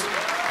bass.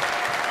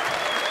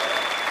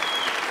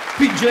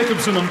 Pete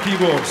Jacobsen on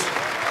keyboards.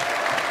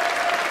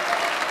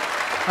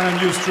 And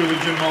yours truly,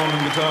 Jim Mullen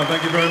on guitar.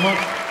 Thank you very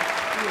much.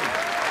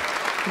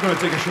 We're going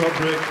to take a short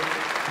break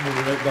and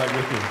we'll be right back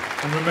with you.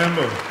 And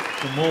remember,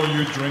 the more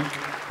you drink,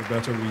 the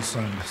better we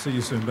sound. See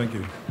you soon. Thank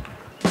you.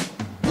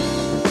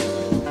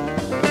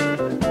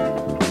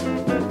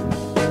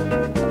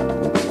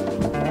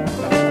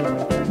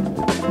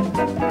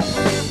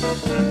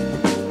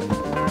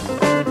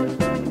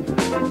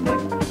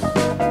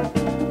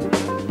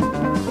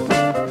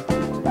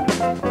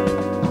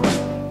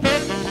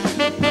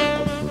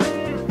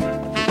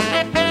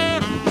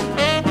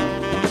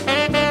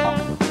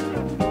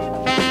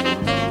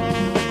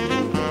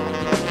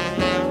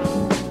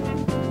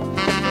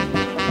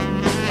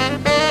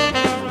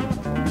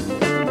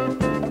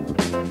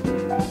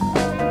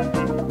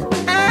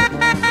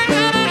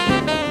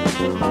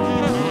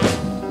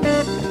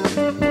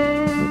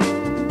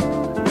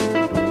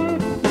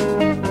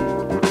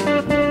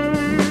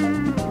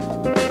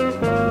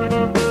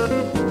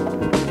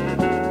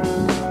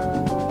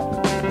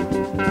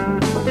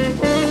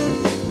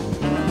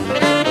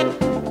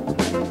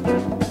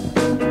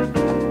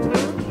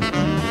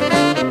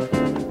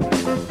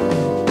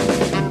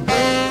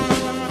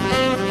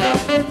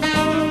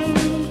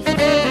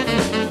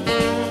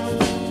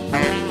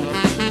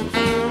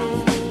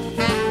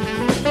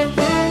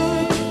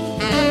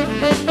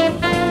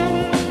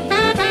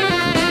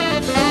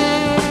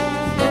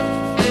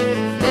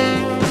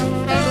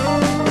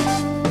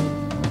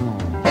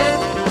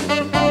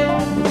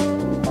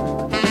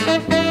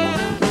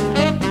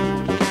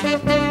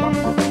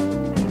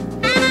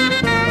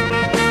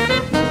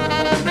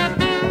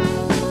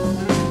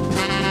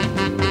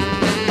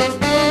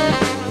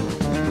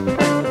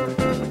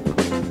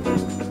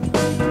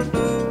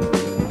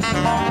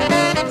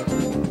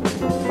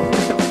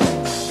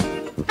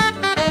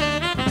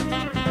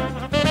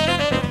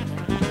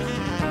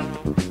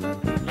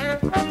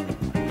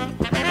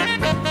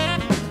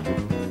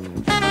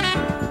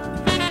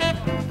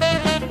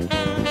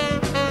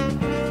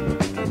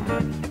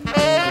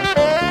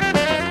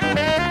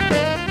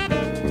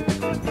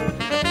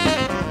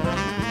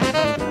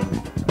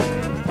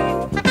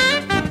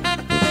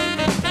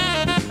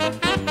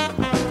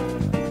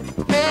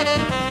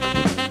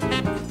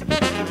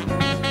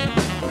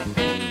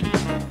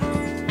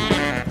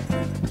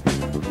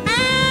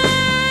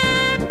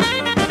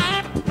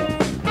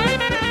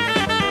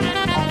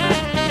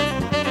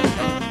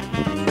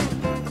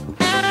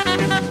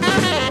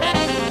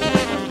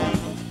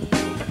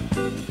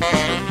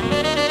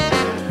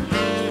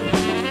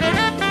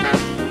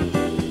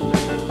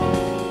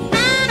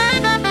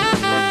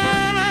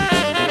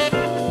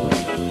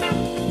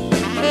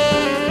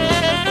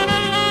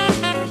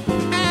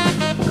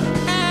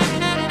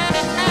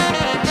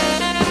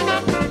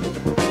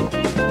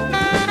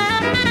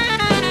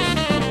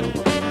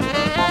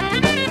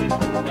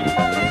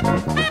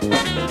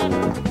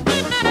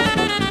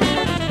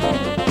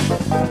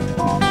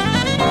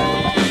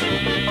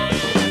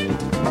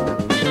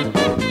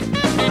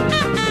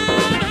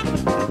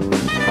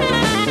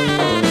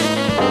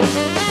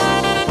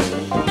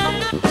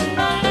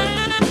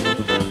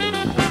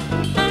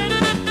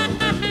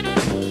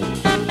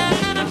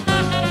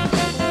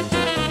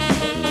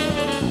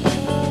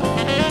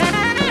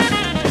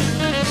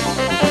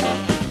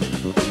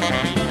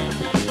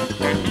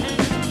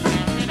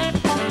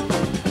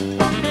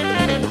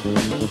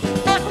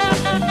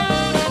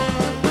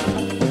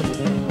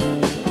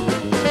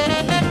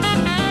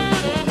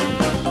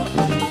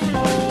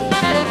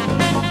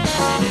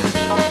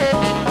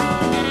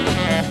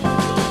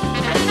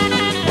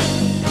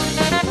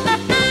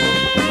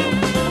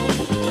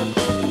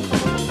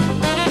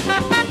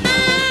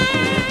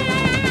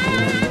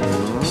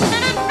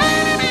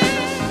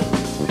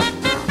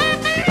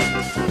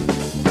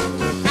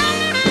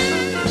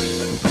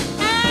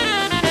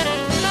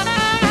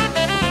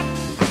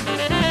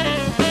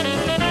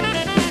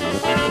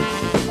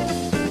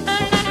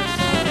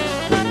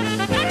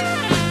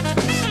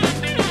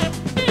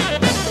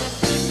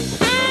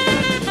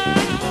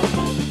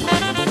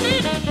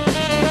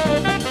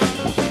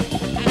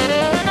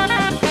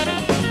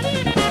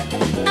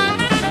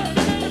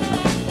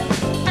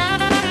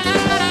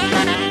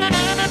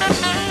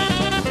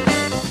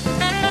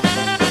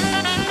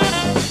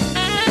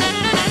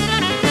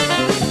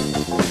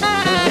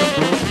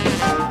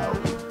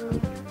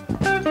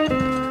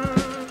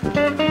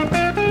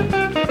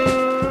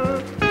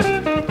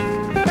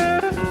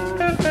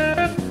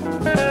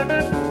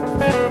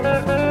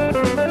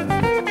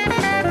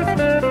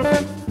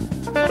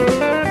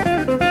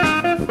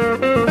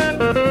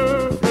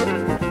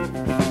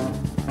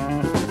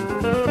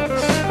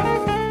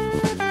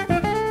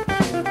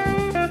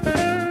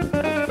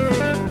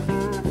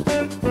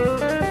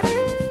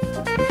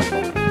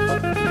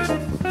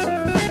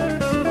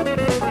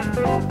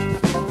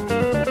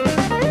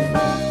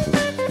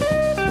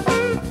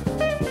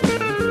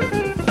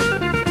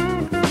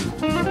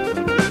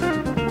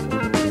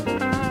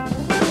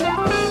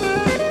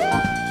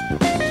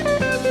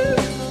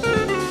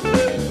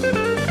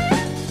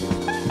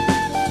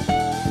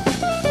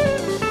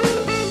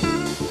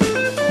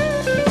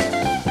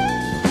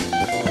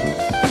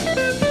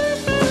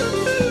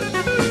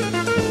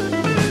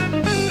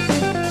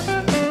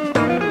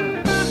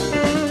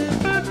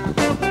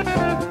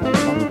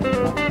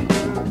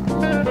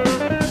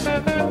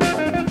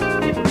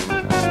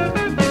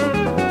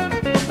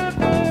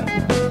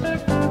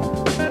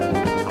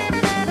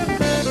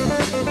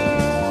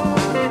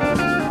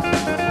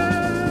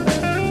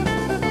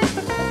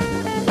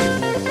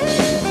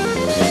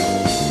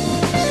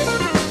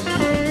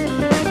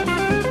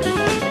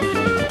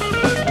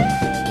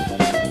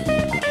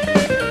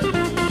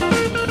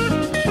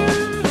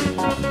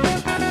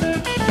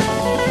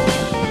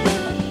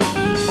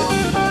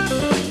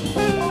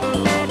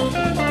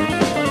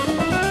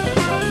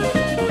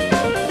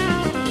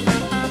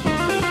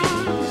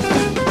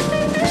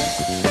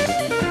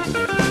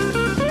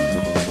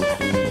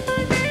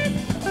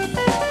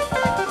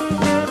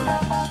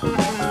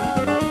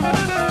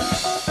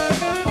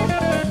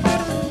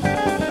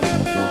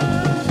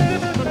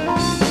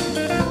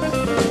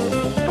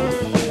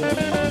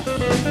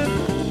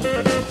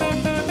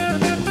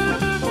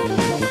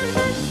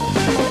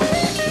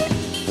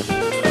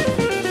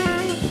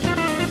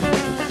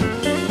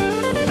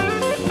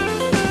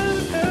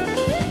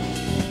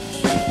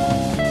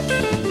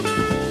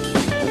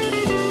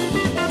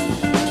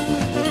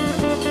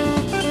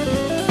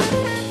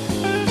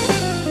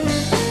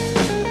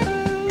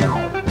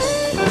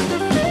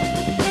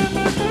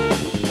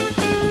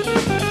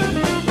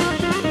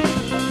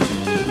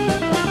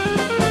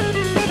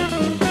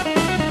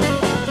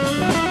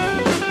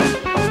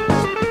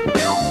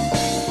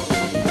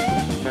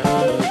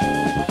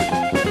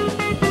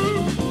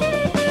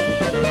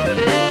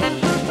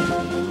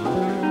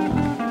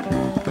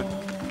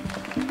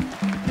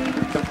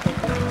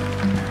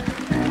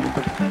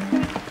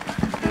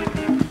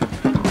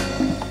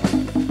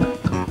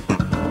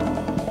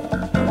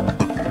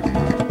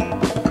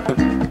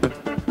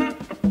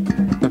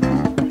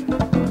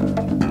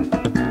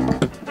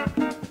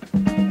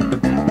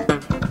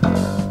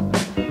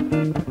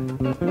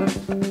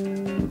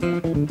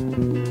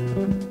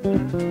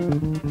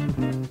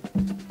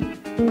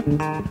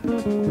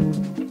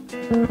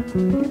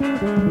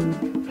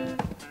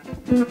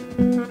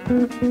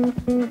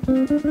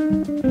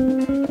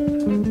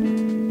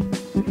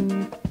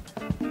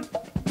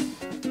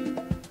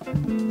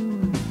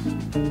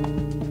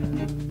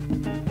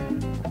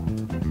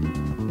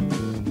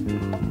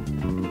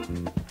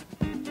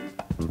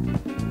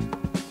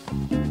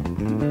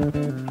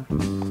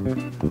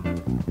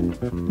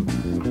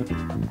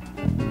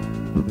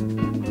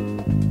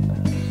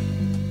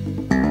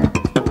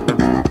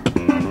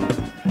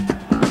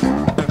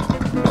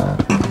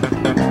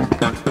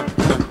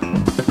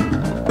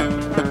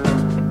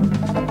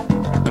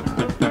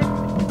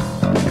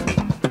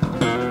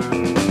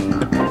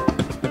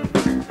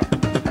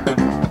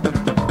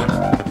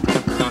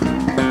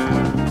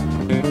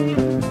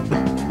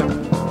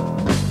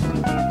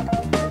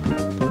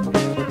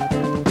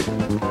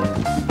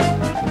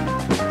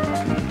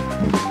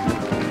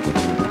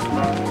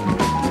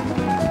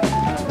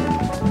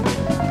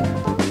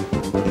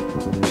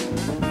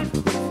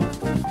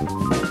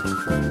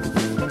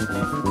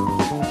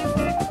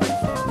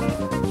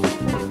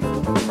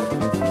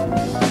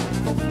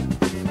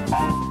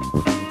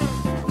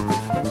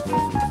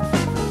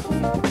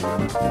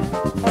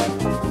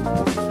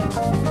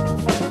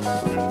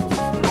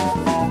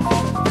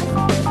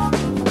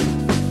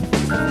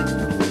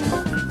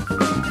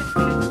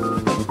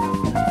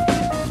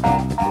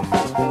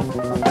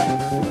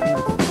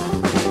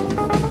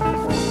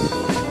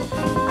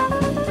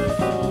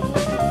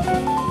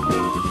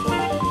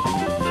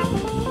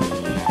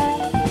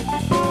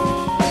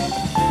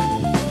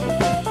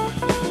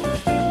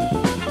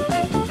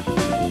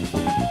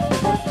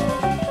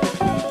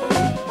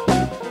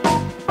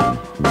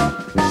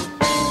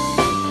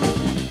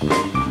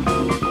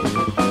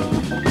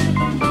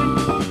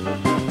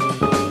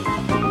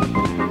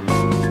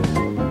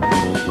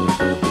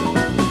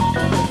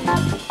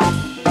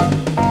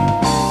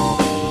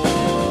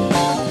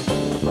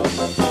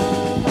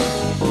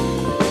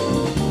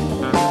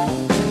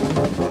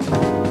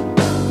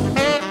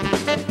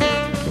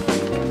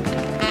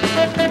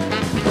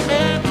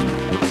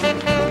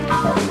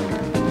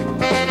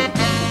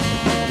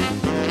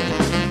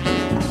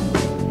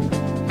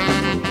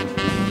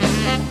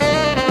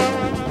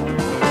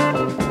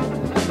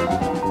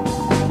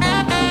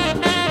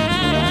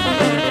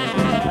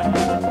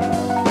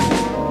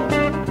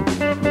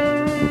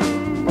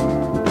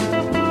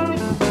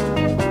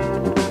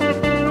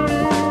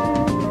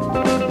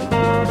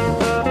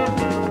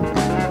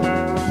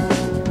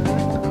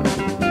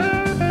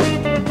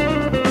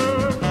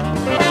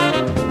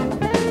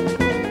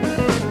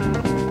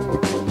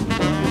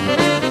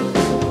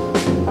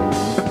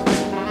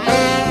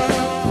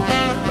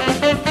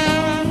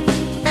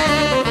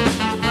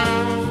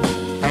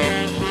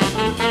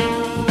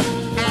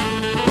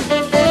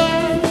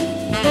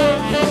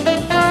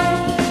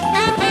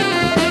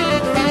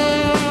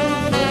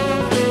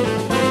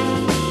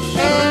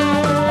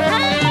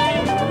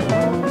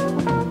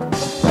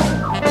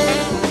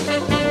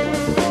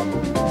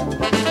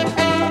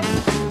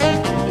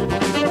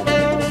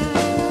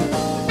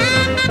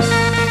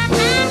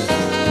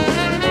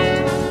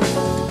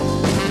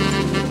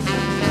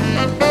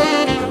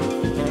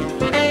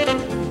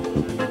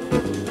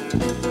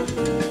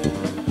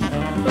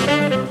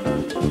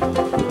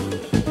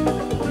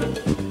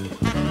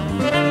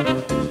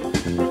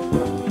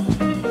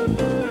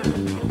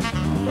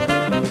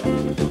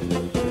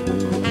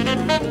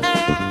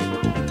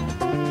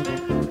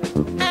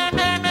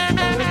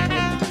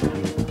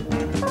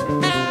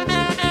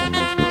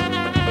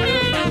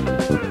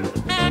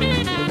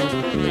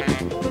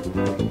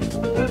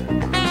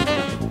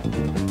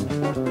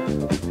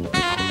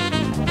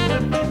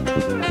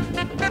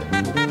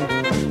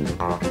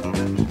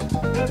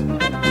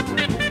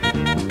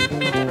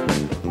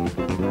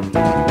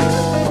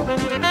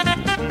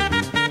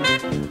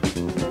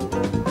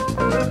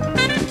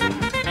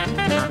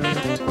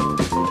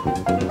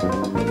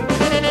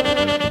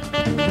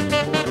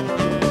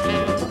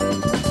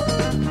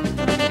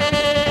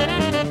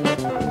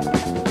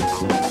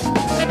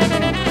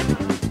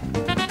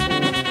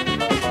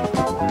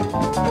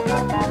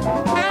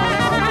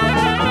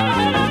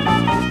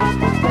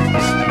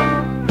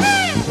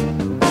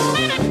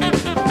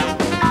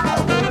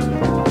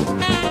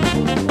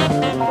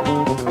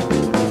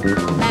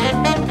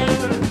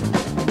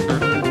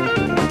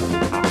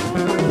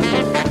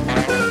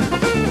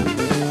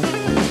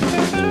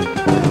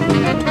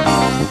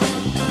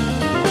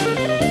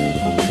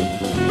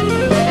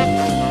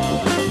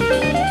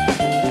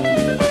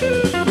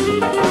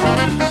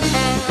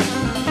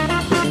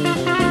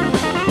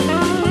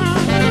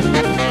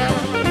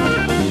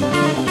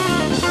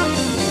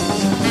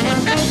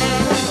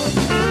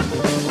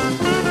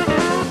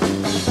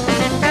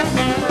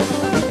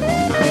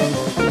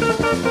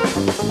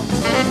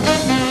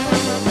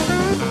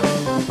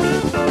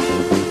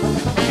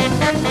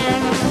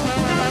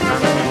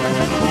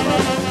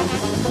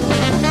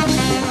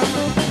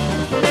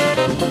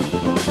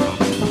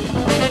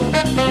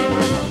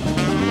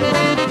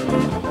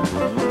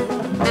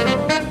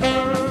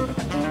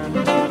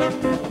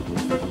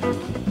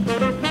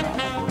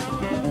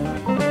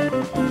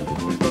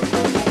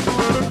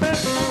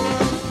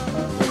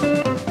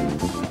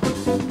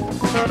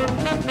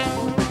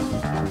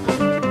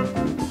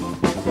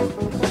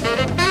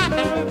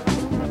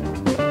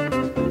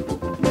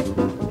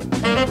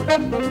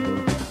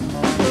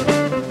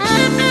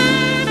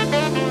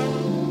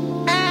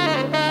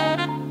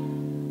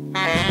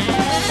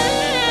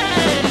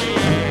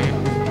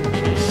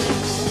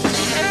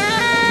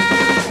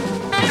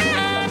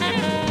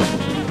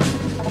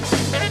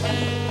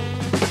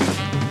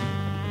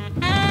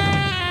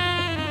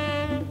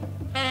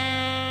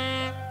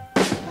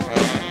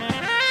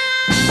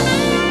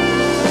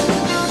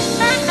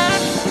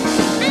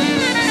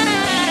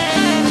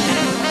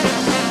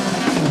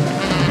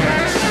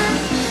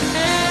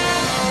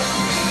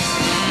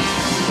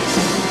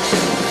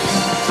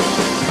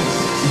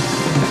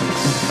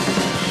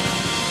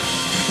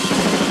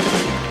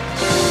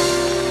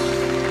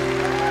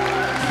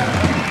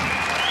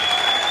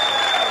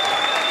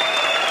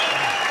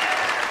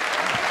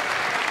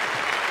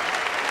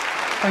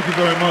 Thank you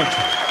very much.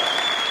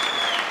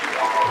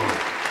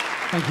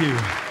 Thank you.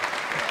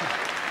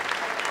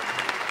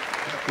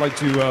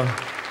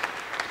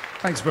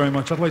 Thanks very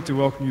much. I'd like to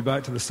welcome you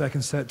back to the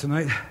second set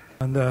tonight.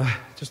 And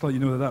just let you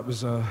know that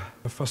was, the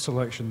first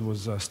selection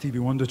was a Stevie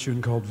Wonder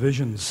tune called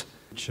Visions,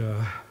 which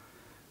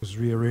was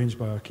rearranged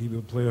by our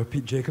keyboard player,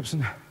 Pete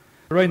Jacobsen.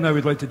 Right now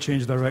we'd like to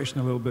change direction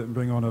a little bit and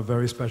bring on a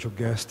very special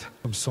guest,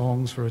 some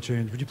songs for a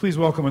change. Would you please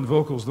welcome on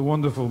vocals the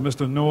wonderful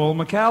Mr. Noel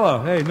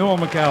McKellar. Hey, Noel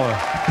McKellar.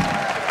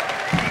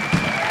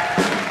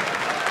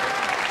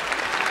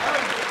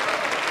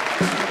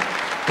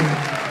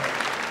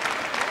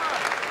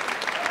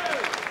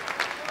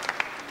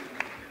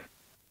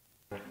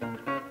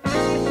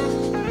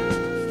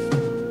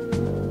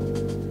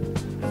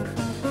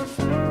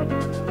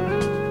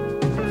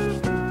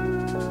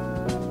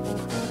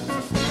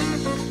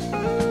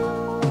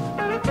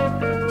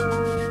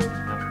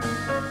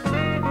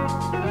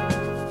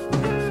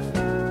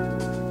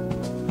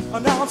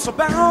 A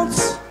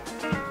bounce,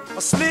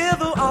 a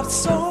slither of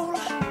soul,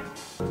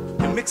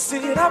 and mix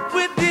it up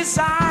with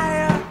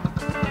desire.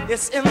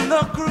 It's in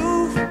the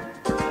groove,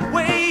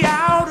 way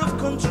out of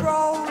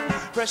control.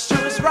 Pressure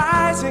is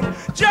rising,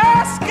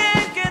 just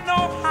can't get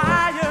no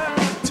higher.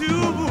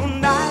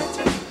 Tonight,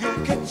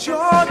 you'll get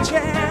your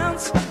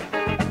chance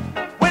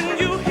when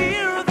you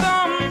hear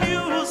the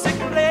music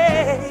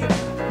play.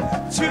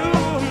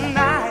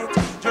 Tonight,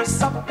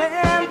 dress up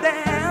and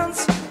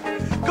dance,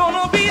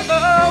 gonna be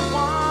the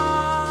one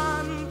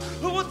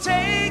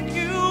take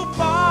you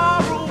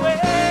far away.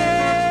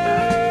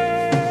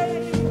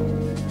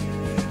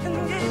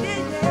 And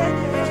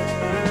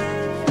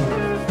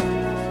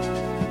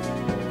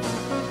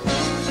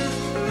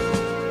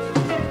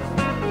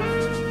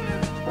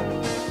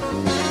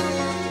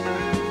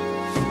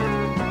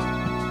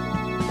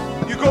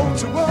you go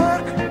to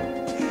work,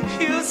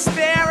 you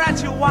stare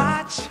at your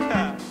watch.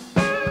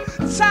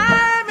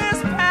 Time is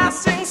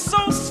passing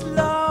so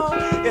slow,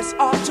 it's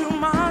all too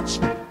much,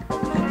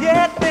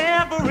 yet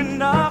never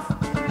enough.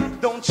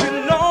 Don't you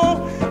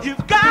know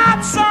you've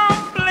got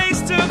some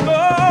place to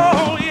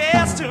go?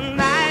 Yes,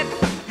 tonight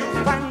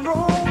you'll find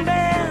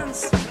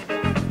romance.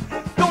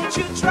 Don't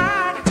you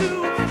try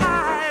to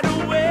hide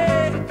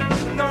away.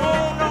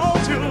 No, no,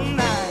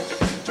 tonight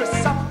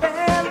dress up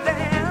and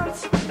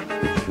dance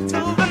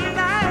till the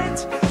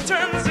night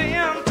turns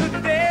into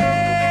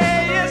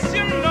day. Yes,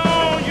 you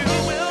know you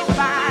will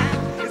find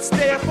it's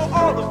there for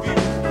all of you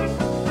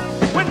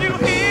when you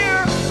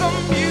hear the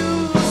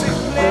music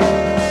play.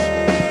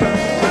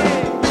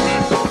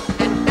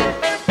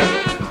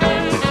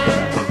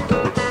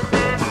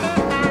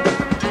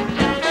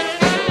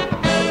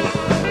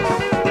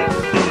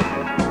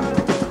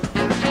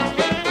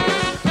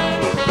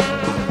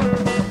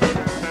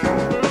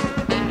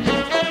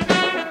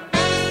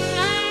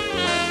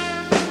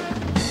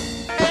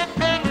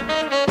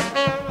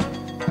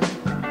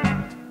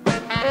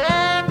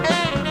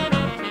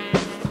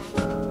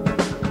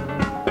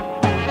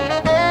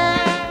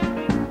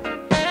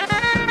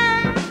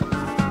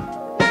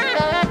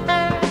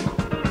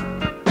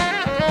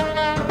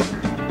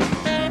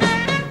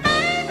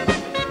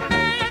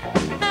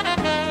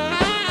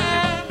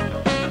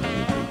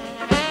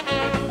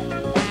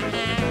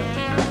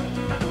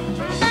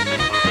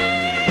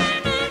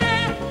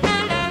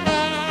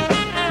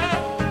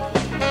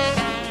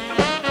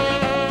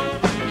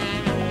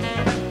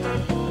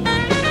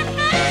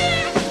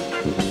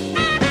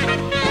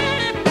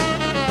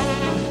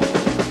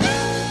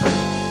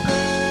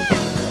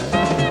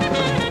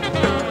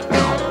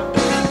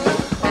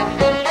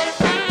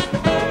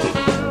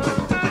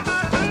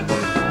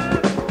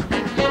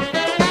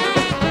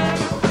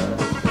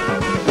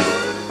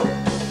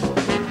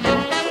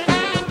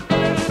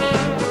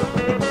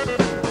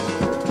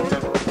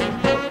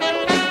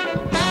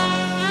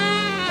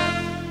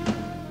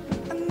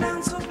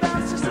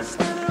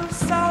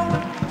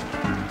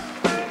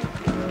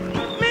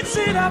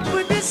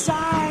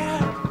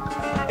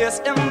 It's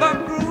in the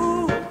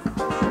groove,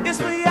 it's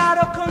way out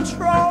of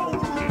control.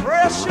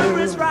 Pressure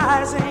is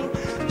rising,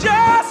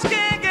 just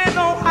can't get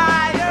no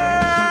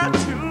higher.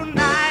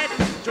 Tonight,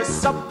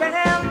 dress up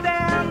and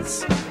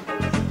dance.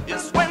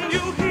 It's when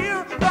you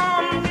hear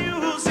the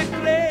music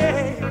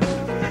play.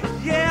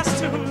 Yes,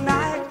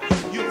 tonight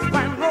you'll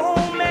find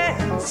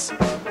romance.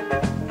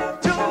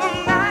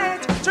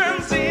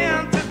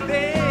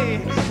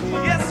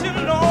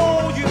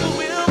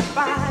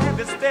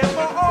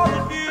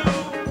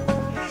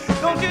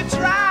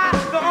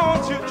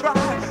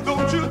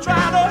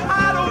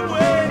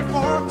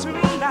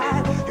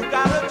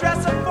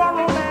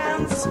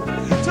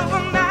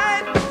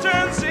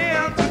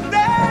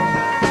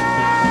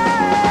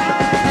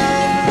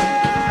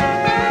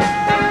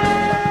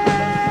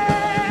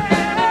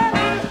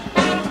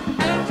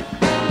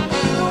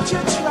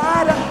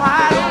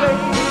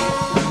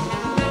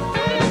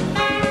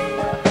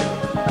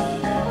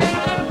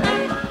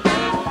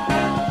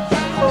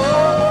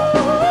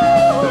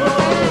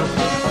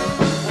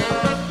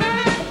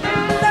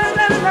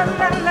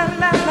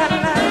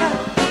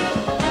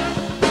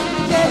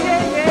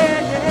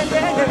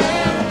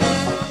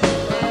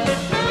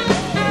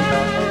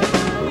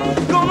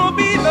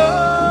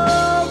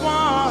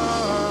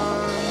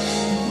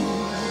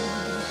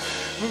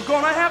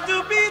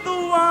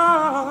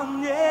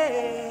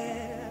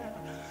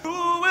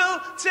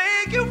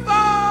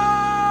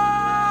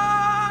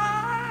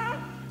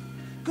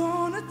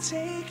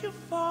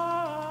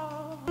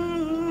 far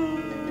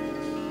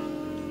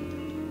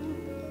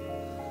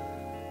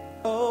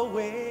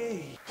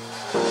away.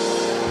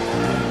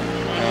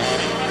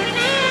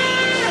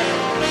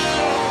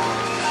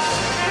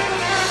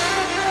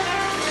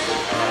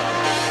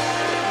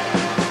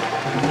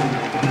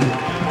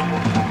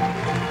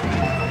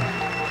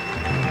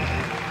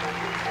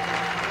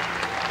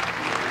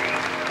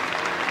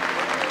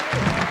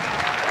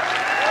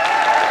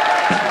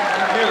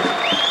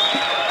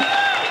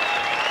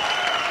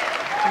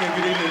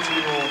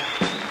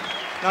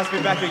 Nice to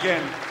be back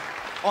again,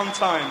 on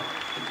time.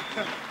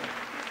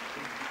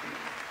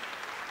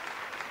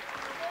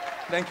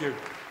 Thank you.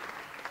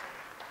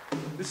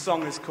 This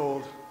song is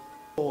called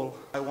All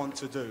I Want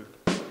to Do.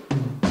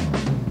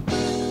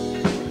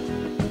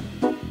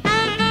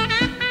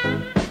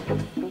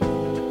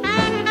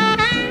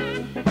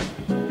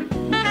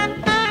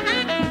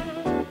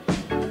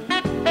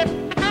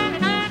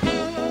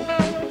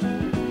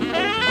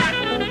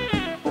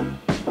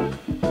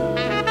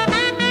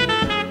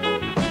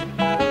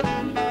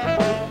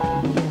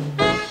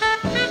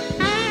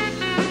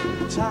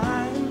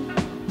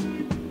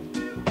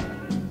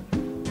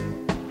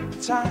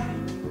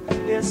 Time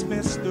is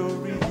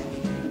mystery.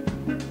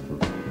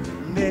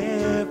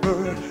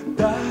 Never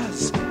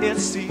does it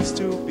cease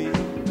to be.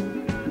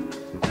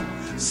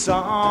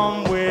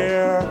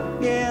 Somewhere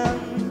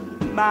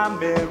in my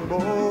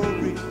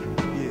memory,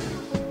 yeah.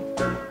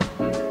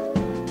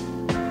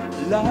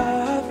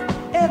 Love,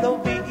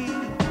 L-O-V-E.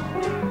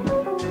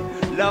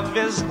 Love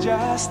is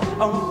just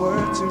a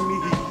word to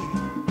me,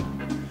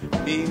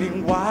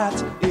 meaning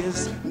what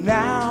is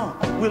now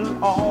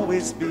will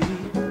always be.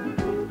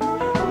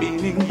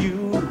 Meaning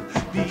you'll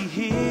be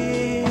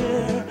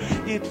here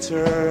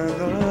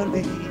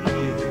eternally.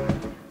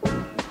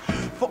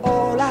 For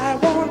all I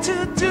want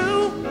to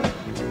do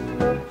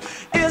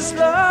is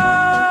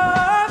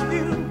love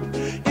you.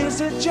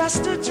 Is it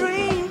just a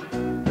dream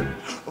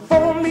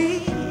for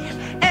me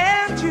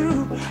and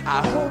you?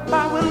 I hope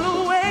I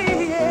will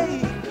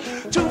wait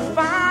to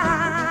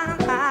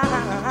find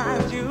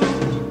you.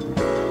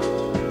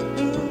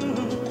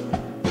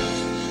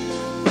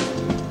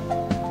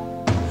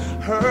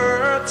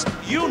 Hurt,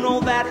 you know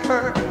that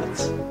hurt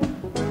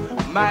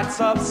might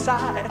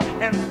subside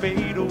and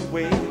fade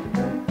away.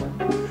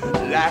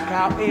 Like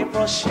how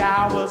April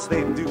showers,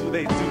 they do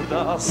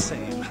the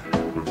same.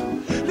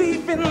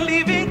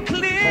 Leaving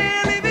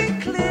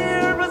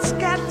clear but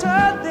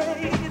scattered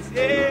days,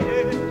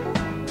 yeah.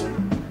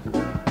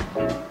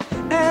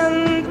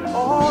 And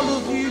all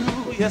of you,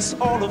 yes,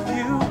 all of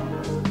you,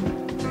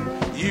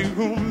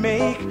 you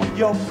make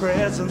your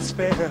presence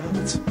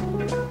felt.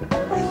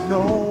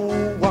 No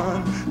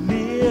one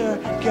near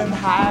can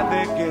hide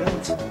their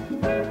guilt.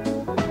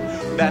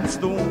 That's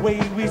the way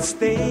we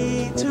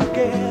stay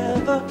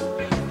together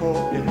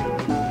forever.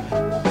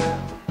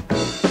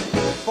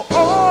 For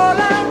all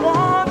I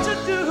want to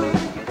do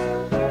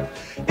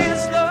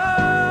is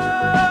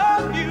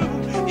love you.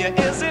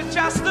 Yeah, is it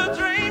just a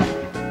dream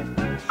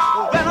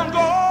that I'm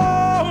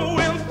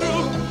going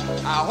through?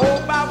 I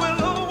hope I will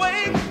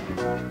awake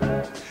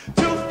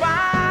to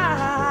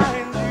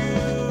find you,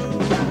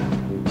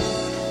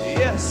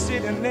 yes,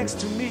 sitting next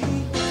to me.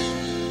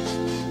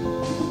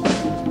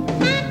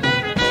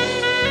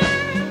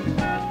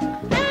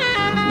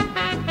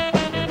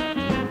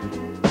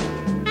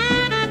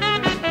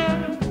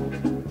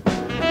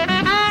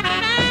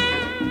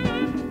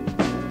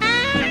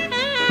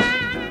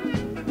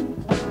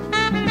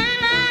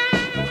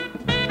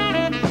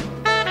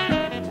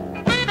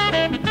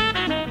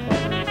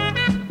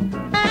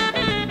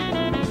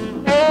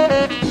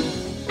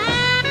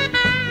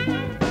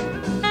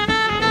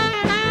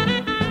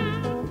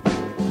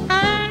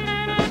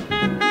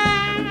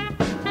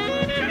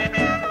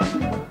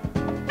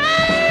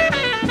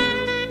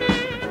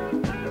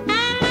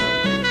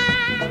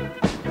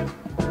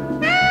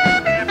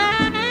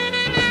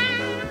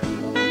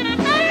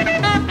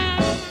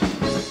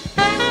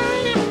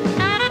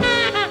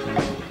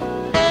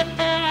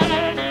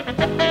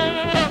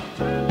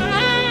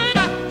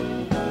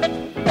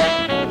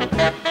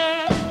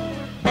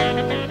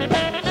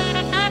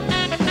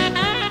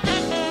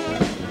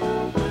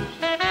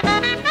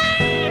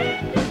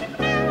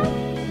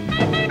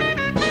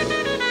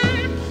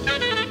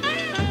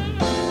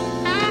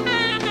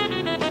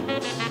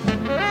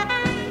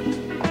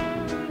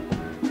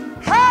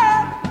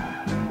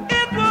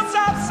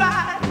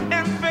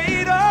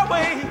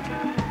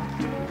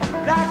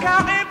 Like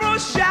how April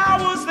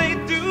showers, they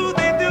do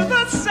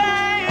the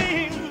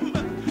same.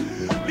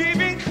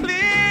 Leaving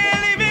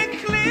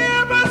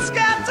clear but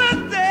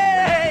scattered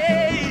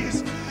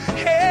days.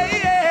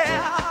 Hey,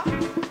 yeah.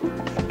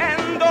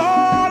 And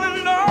all of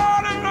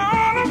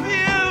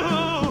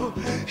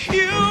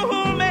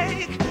you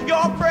make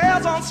your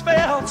presence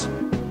felt.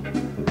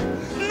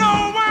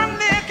 No one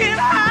there can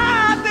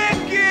hide their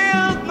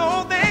guilt,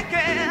 no they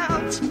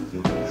can't.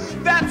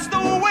 That's the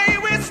way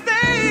we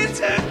stay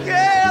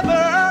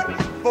together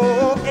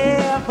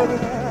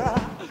forever.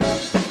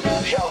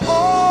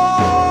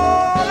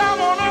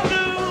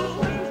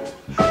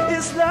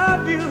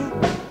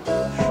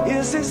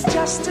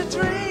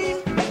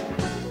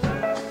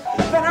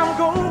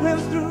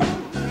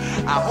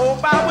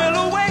 hope I will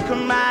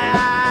awaken my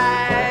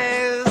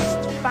eyes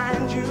to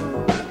find you.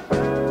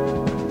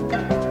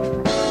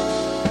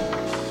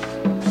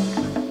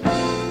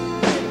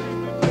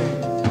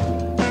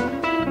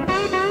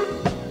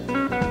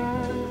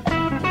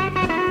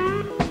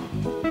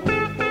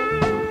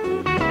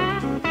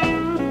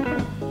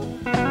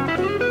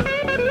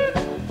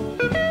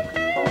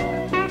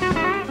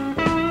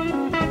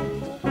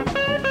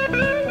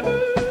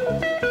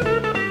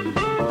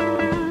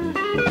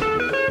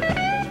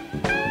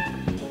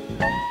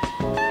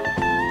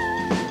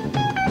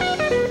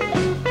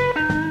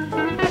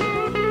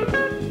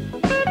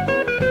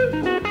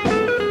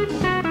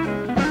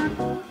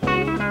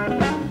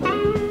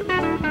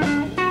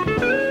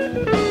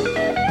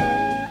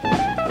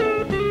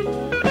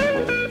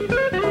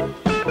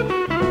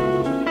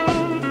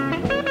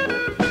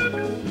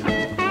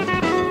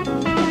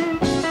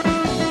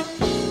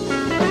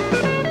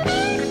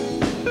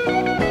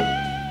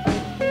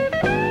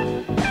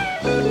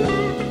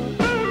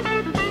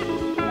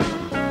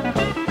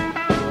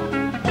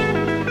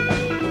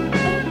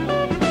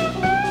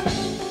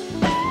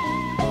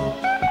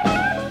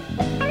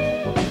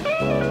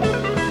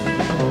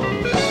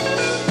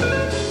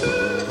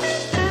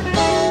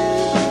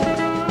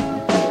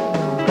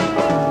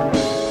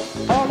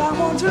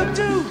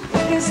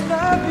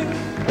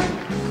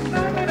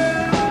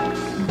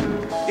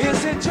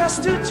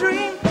 Just a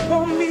dream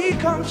for me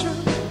come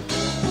true.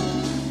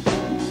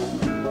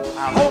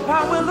 I hope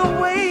I will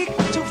awake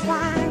to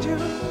find you.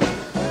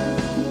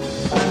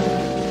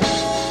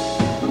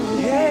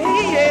 Yeah,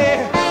 yeah.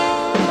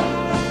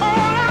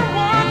 All I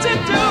want to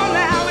do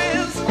now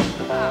is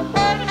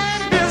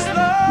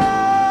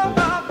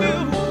love you.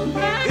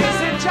 Is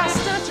it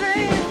just a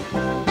dream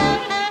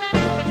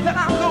that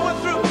I'm going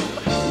through?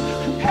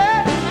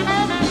 Hey,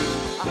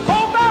 I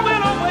hope I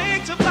will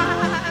awake to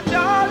find you.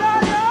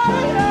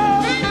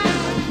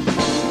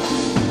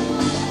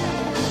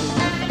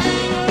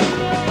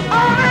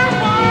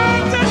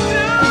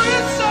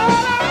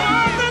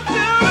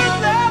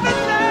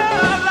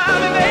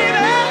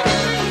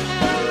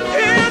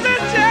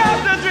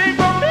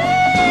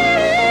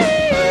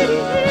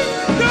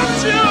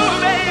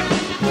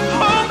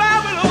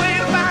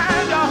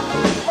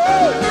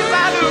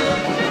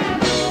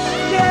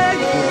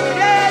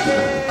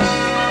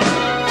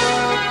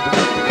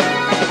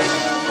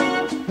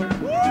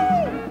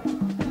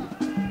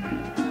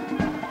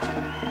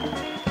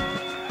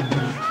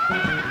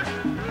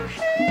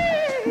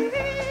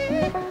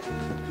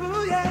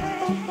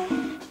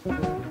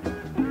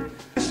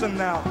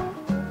 Now,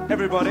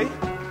 everybody,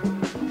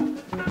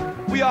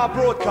 we are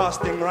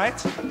broadcasting,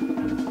 right?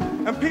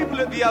 And people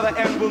at the other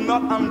end will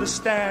not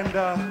understand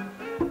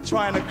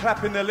trying to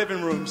clap in their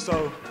living room,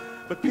 so,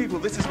 but people,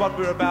 this is what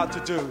we're about to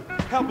do.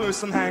 Help me with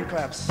some hand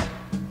claps.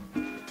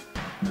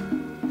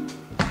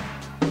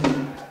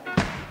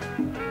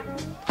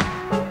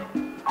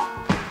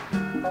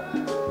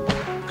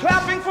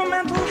 Clapping for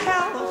mental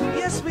health,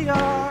 yes we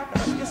are,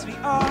 yes we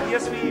are,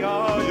 yes we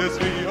are, yes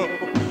we are.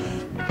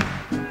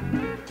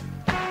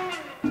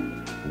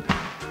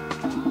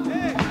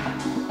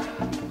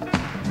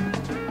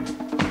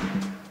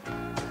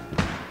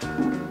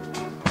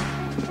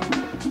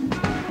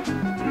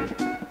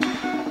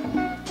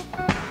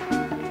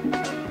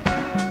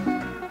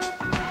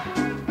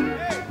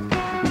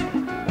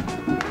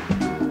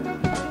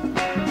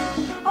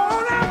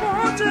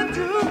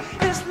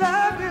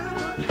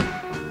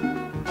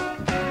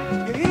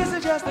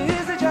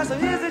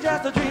 Is it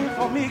just a dream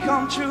for me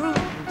come true?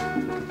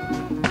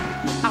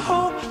 I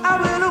hope I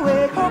will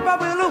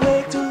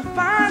awake to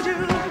find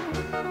you.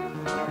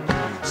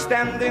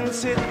 Standing,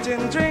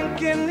 sitting,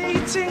 drinking,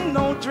 eating,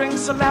 no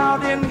drinks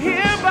allowed in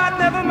here, but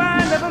never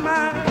mind,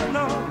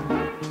 no.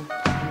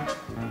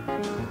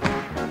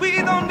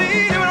 We don't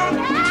need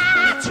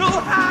too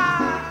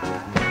high.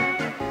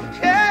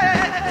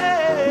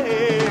 Yeah.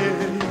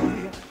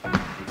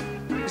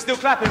 You're still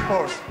clapping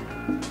for us.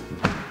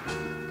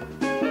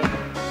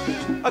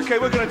 Okay,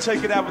 we're going to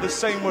take it out with the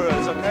same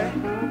words, okay?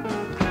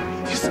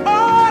 'Cause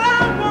all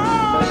I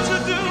want to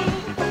do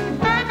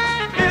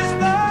is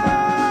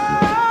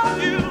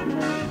love you.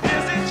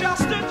 Is it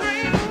just a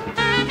dream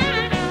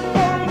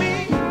for me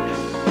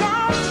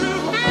come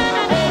true?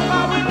 I hope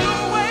I will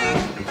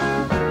awake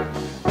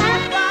to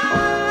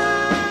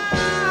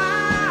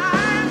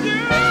find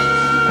you.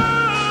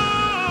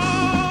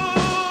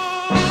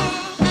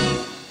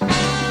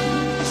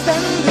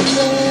 Standing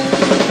there.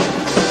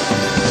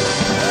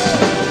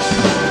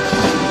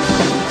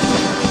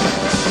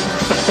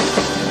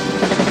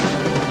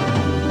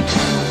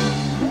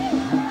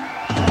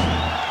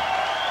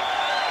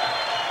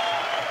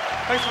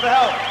 Thanks for the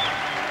help.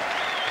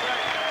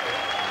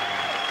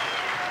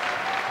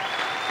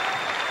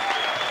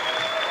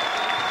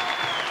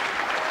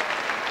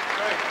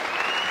 Great.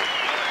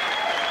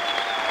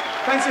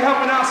 Thanks for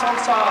helping us on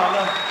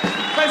style.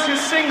 Thanks for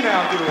sing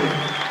now, do we?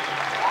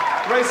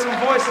 Raise some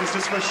voices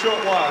just for a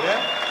short while, yeah?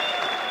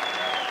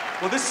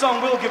 Well, this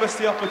song will give us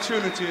the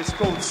opportunity. It's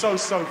called So,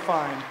 So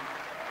Fine.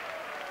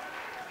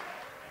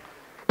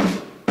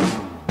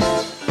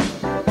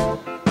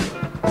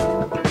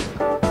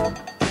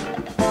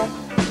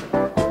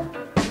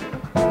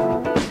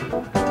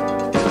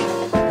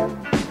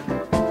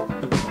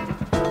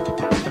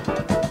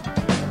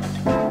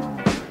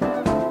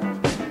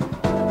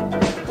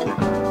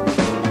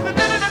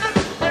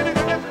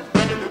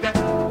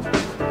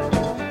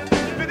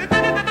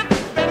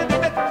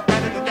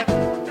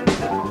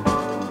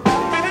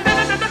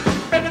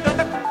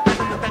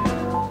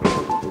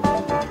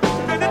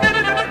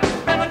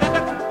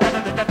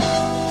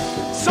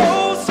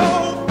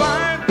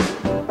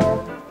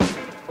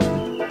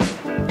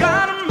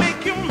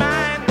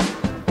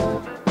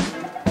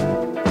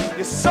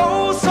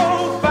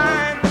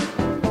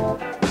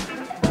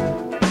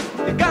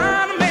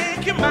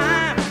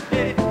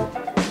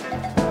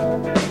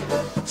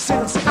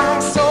 Since I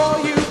saw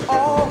you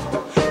all,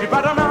 you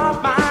brighten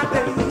up my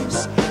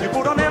days. You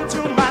put an end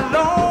to my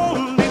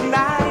lonely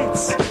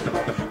nights.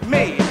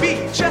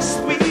 Maybe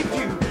just with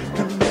you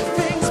can make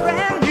things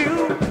brand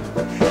new.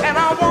 And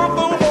I want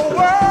the whole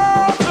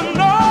world to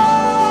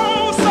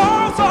know. So,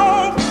 so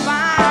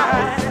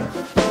fine.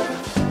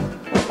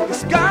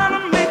 It's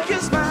gonna make you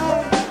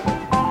smile.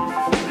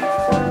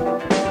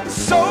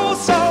 So,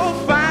 so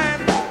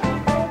fine.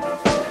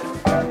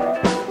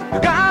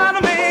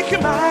 Gonna make you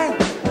mine.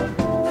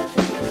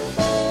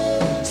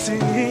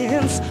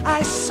 Since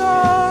I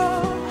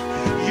saw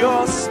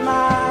your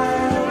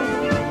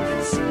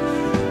smiles,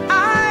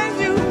 I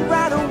knew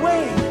right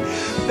away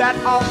that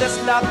all this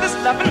love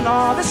and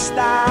all this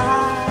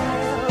style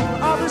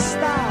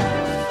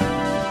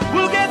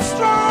will get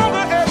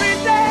stronger every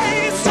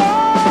day. So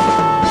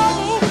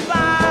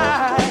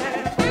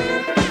fine,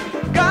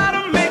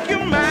 gotta make you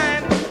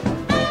mine.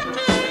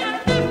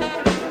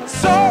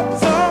 So,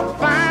 so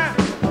fine,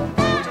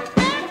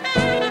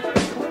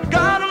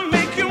 gotta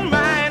make you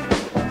mine.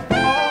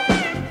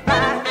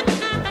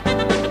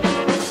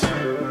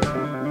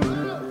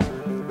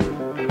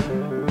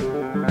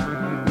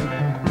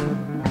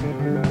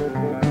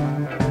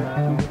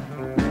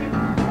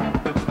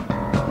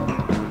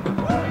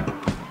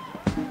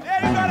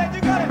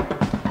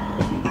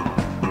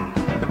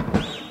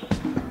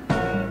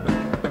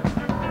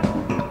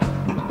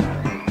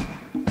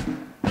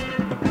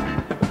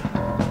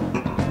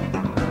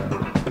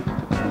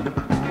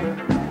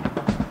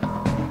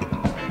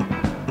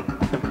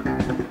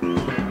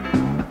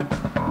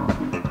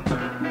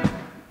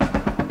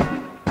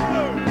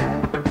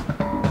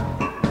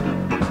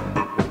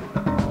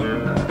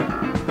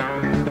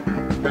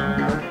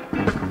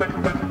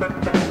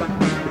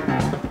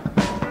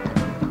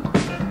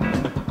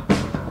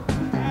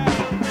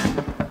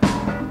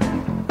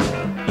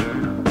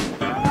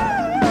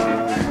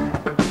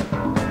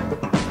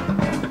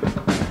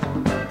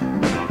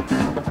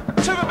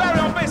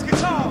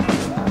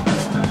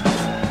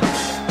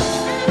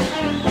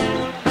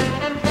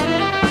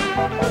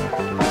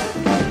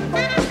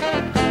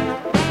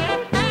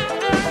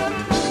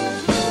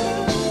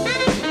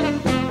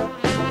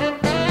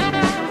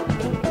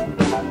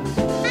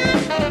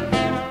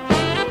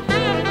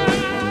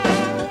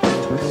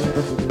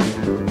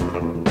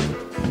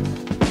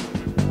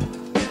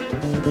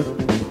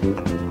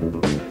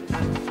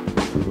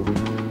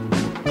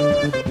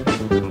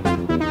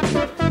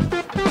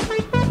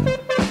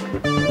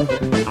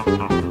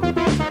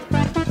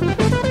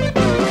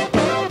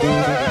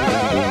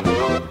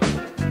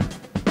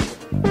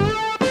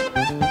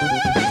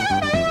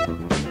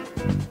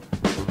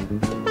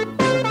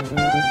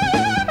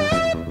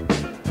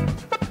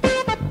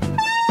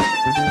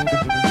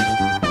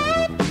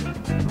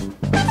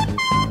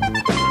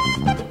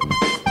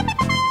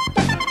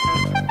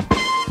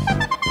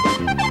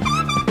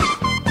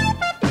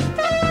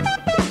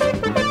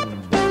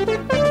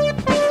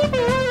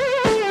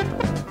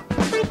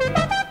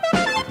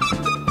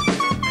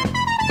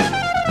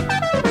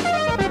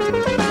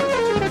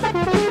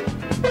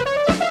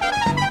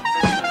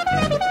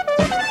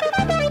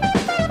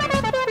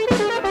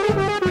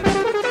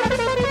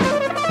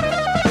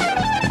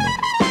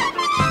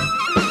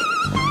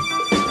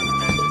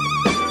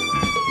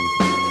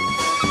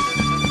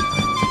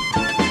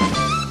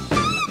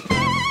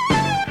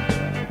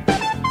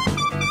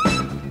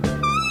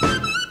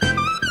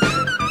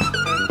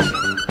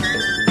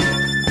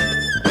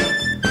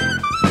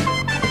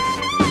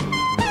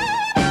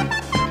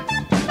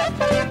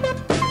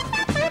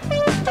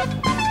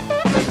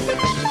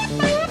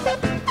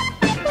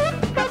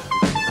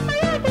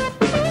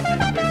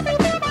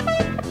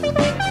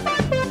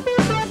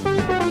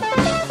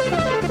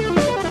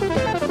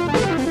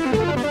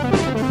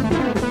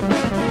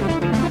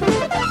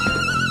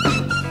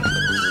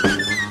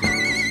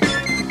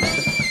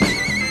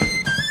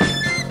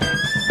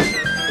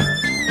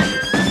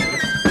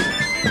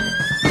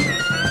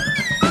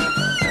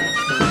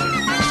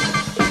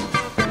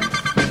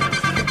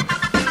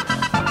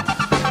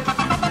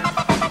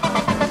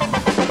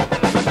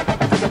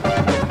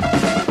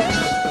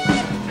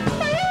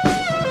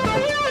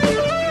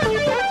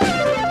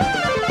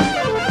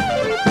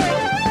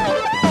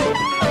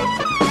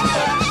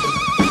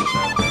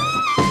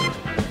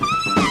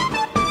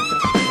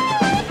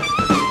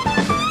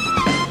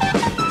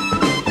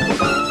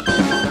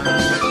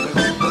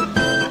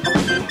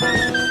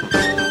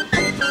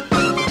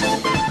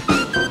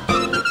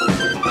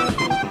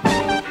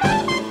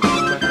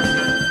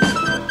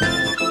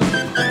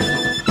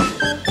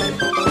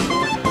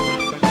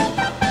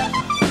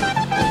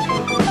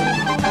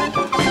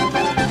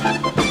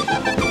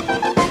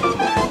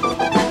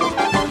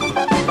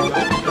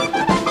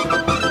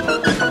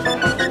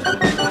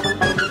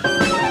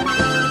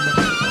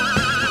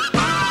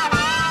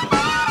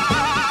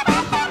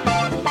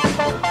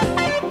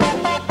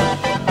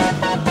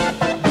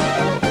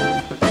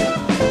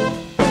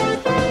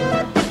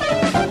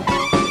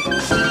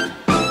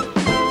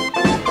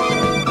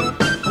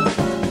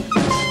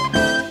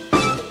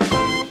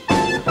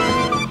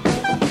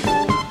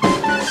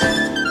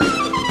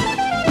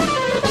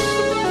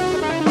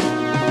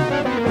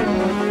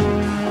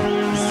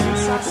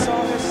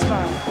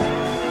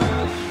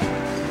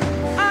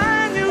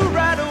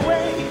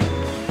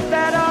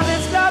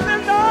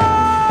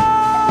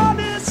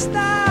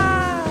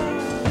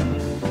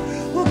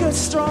 it's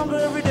stronger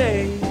every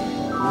day.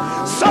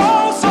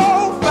 So,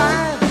 so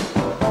fine.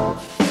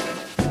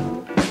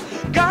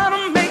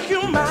 Gotta make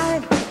you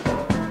mine.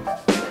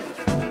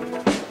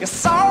 You're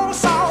so,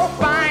 so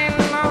fine.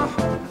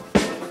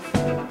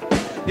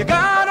 You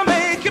gotta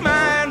make you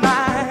mine,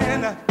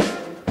 mine.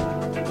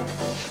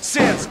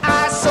 Since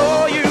I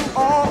saw you,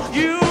 all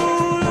you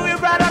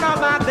brighten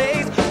up my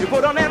days. You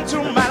put an end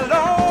to my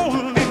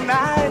lonely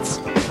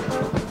nights.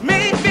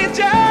 Make me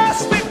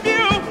just with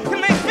you and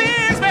make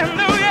things brand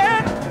new, yeah.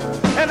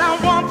 And I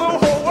want the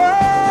whole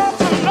world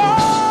to know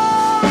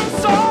I'm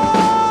so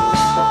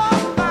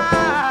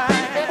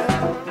fine.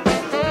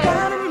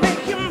 Gotta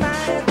make you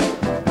mine.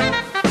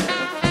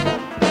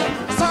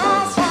 So,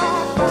 so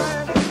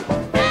fine.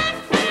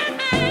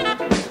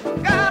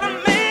 Gotta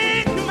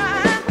make you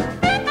mine.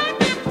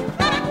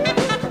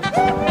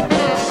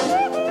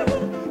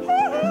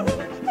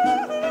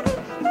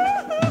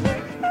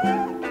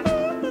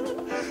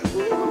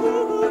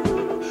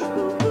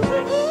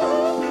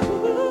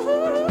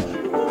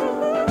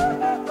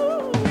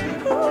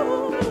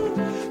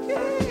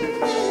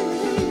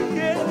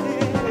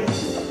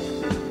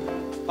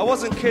 I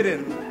wasn't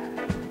kidding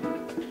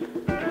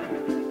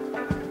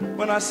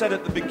when I said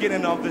at the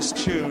beginning of this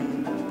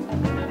tune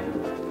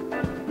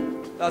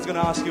that I was going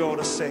to ask you all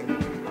to sing.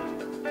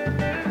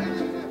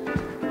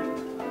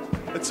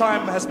 The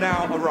time has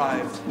now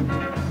arrived.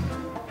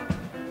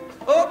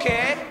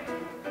 Okay.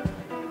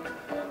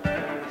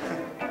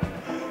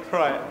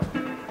 Right.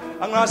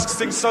 I'm going to ask you to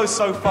sing So,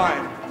 So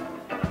Fine.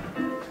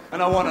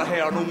 And I want to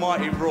hear an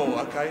almighty roar,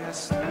 okay?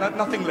 That's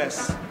nothing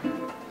less.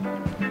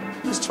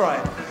 Let's try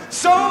it.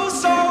 So,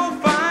 so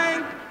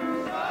fine. So,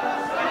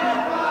 so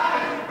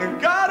fine. And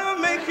gotta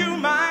make you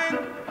mine.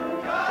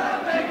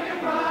 Gotta make you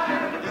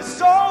mine. You're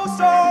so,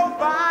 so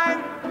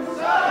fine.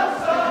 So,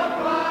 so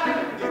fine.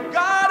 You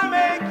gotta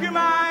make you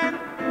mine.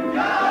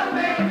 Gotta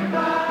make you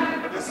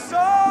mine. You're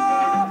so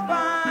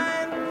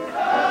fine.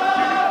 So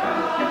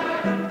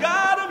fine.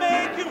 Gotta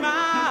make you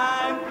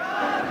mine.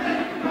 Gotta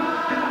make you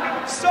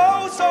mine. So,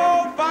 so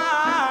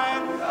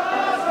fine. So,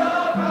 so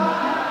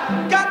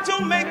fine. Got to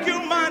make you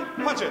mine.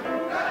 Punch it.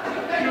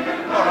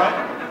 All right.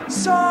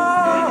 So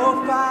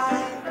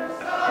fine.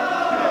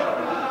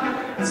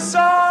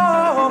 So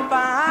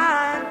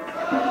fine.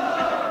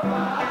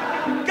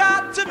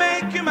 Got to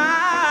make you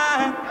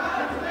mine.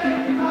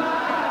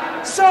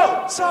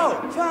 So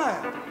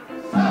fine.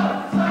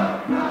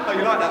 Oh,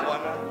 you like that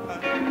one?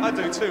 I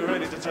do too,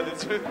 really, to tell you the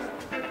truth.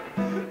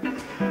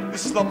 The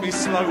sloppy,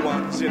 slow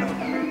ones, you know.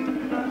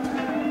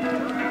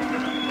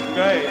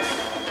 Great.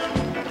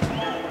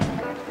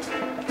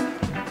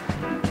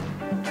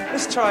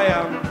 Let's try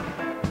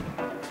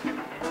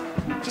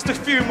just a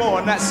few more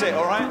and that's it,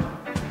 all right?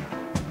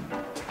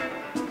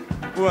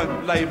 We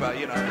won't labour,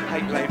 you know,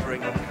 hate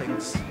labouring on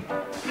things.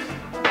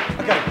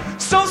 Okay.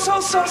 So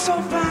fine.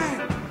 So fine.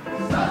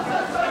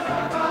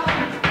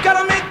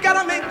 Gotta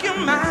make you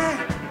mine.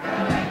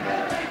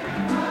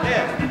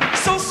 Yeah.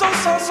 So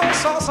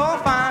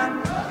fine.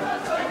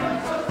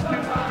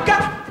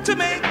 Got to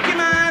make you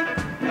mine.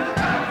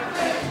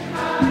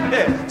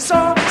 Yeah.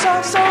 So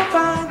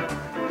fine.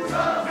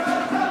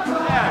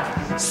 Yeah.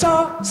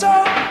 So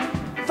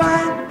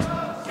fine.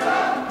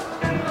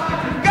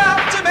 Got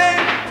to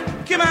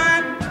make you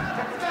mine.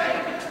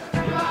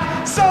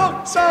 So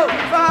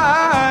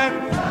fine.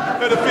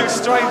 Heard a few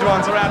strange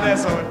ones around there,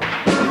 so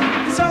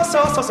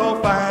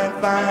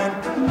fine.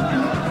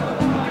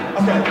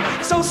 Okay.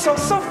 So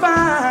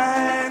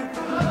fine.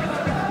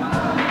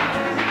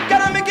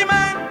 Gotta make you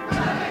mine.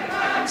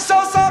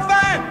 So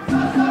fine.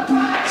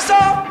 So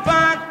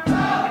fine.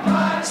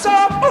 So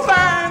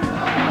fine.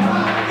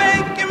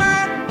 Make you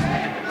mine.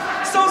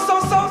 So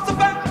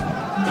fine.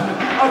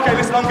 Okay,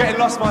 listen, I'm getting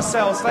lost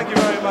myself. Thank you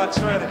very much,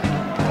 really.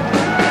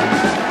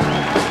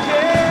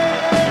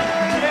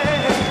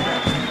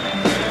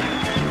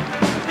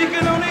 You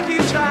can only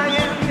keep trying,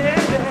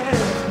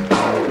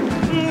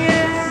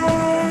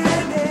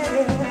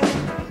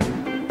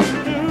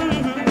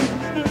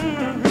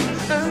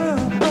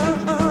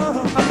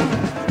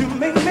 You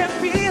make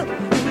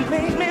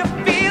me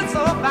feel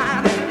so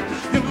fine.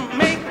 You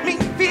make me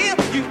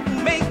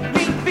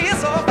feel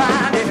so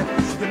fine.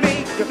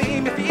 You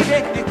make me feel,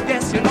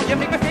 yes, you know you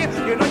make me feel,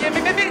 you know you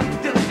make me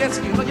feel, yes,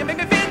 you know you make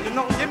me feel, you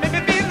know you make me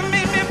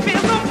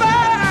feel so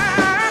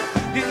fine.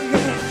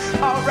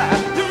 Yeah, all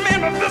right, you make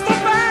me feel so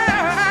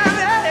fine.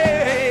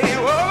 Hey,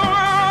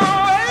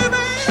 whoa,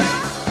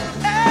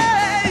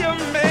 hey, you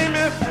make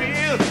me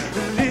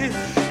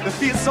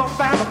feel so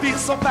fine, feel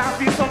so fine,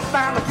 feel so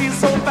fine, feel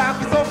so fine,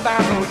 feel so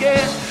fine, oh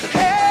yeah,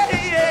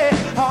 hey,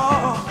 yeah,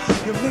 oh,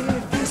 you make me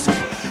feel so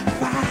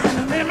fine,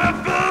 you make me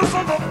feel so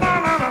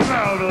fine,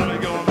 let me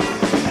go.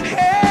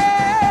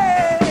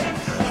 Hey,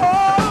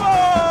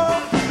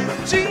 oh,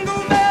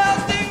 jingle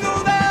bells, hey,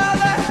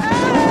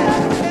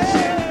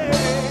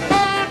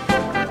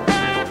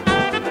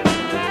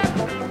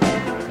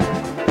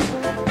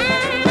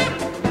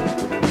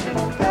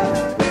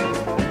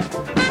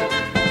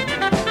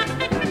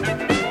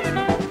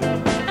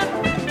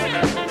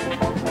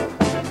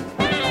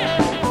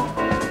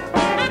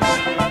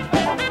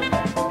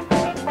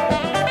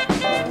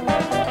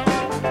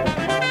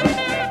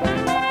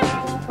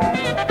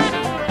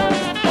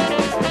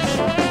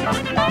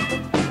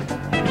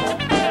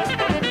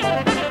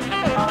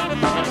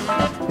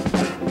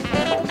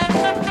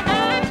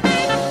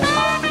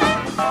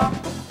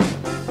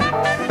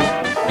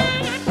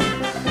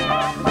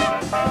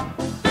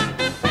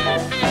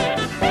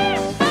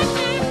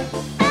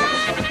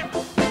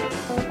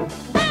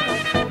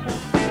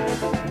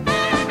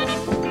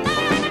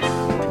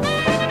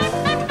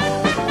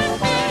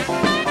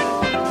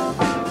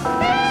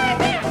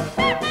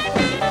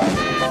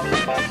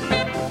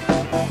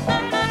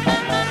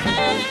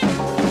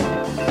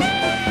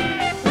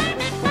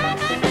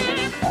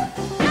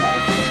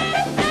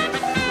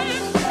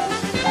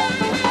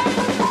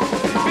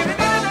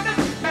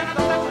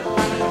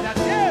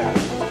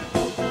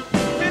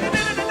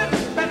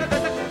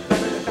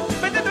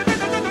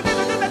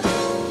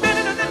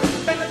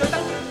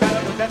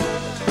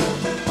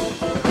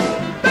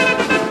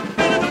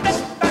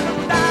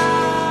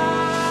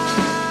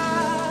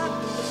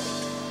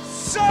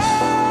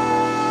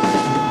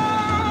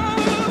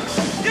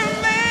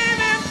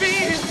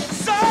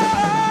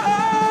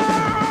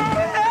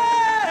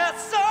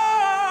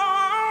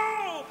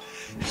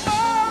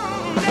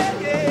 Oh, yeah,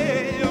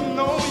 yeah, you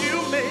know you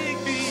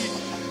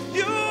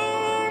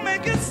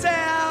make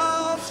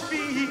yourself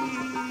feel.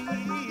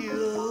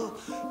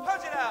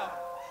 Punch it out.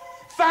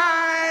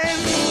 Fine.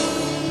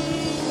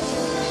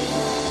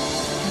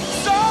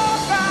 So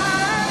fine.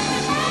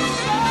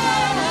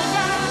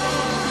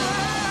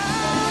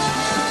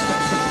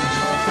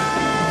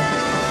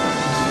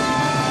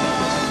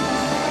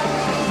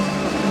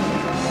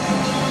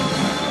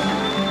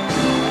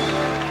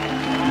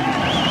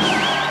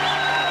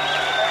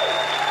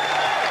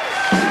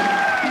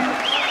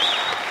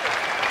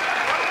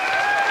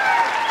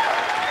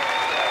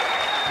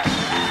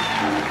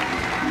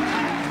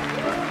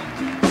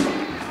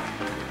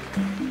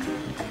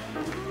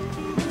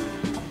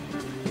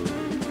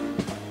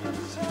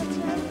 So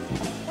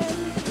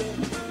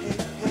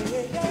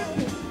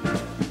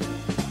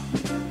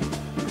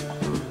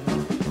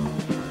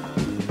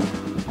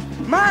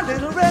my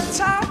little red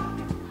top,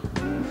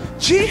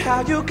 gee,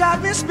 how you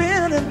got me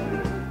spinning,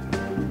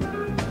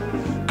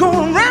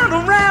 going round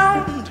and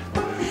round,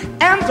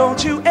 and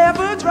don't you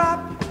ever drop.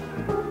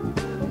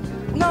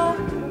 No,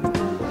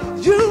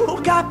 you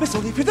got me,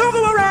 so if you don't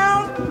go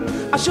around,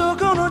 I'm sure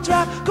gonna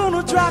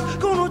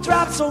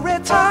drop. So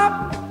red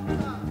top,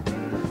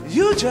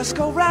 you just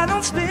go right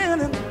on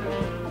spinning,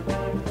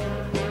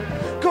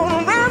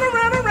 going round and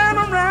round and round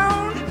and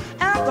round,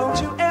 and don't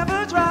you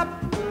ever drop.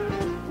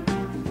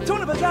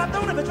 Don't ever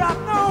drop,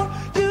 no.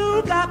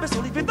 You got me,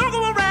 so if you don't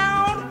go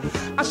around,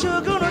 I'm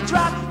sure gonna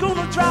drop.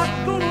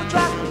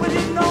 Well,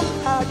 you know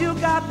how you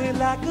got me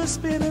like a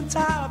spinning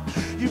top.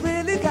 You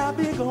really got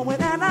me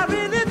going, and I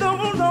really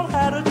don't know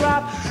how to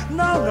drop.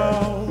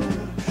 No.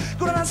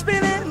 Go down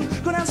spinning.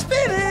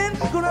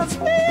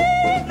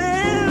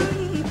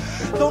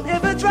 Don't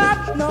ever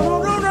drop, no.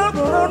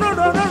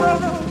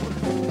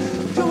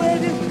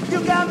 You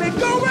got me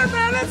going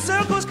round in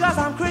circles, cause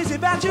I'm crazy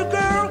about you,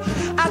 girl.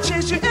 I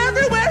chase you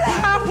everywhere,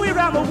 halfway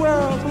around the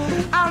world.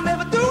 I'll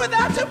never do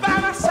without you by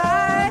my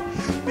side,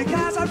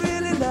 because I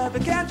really love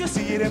it, can't you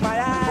see it in my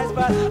eyes?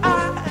 But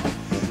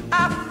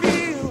I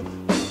feel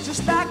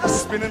just like a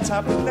spinning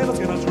top, the never's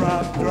gonna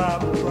drop.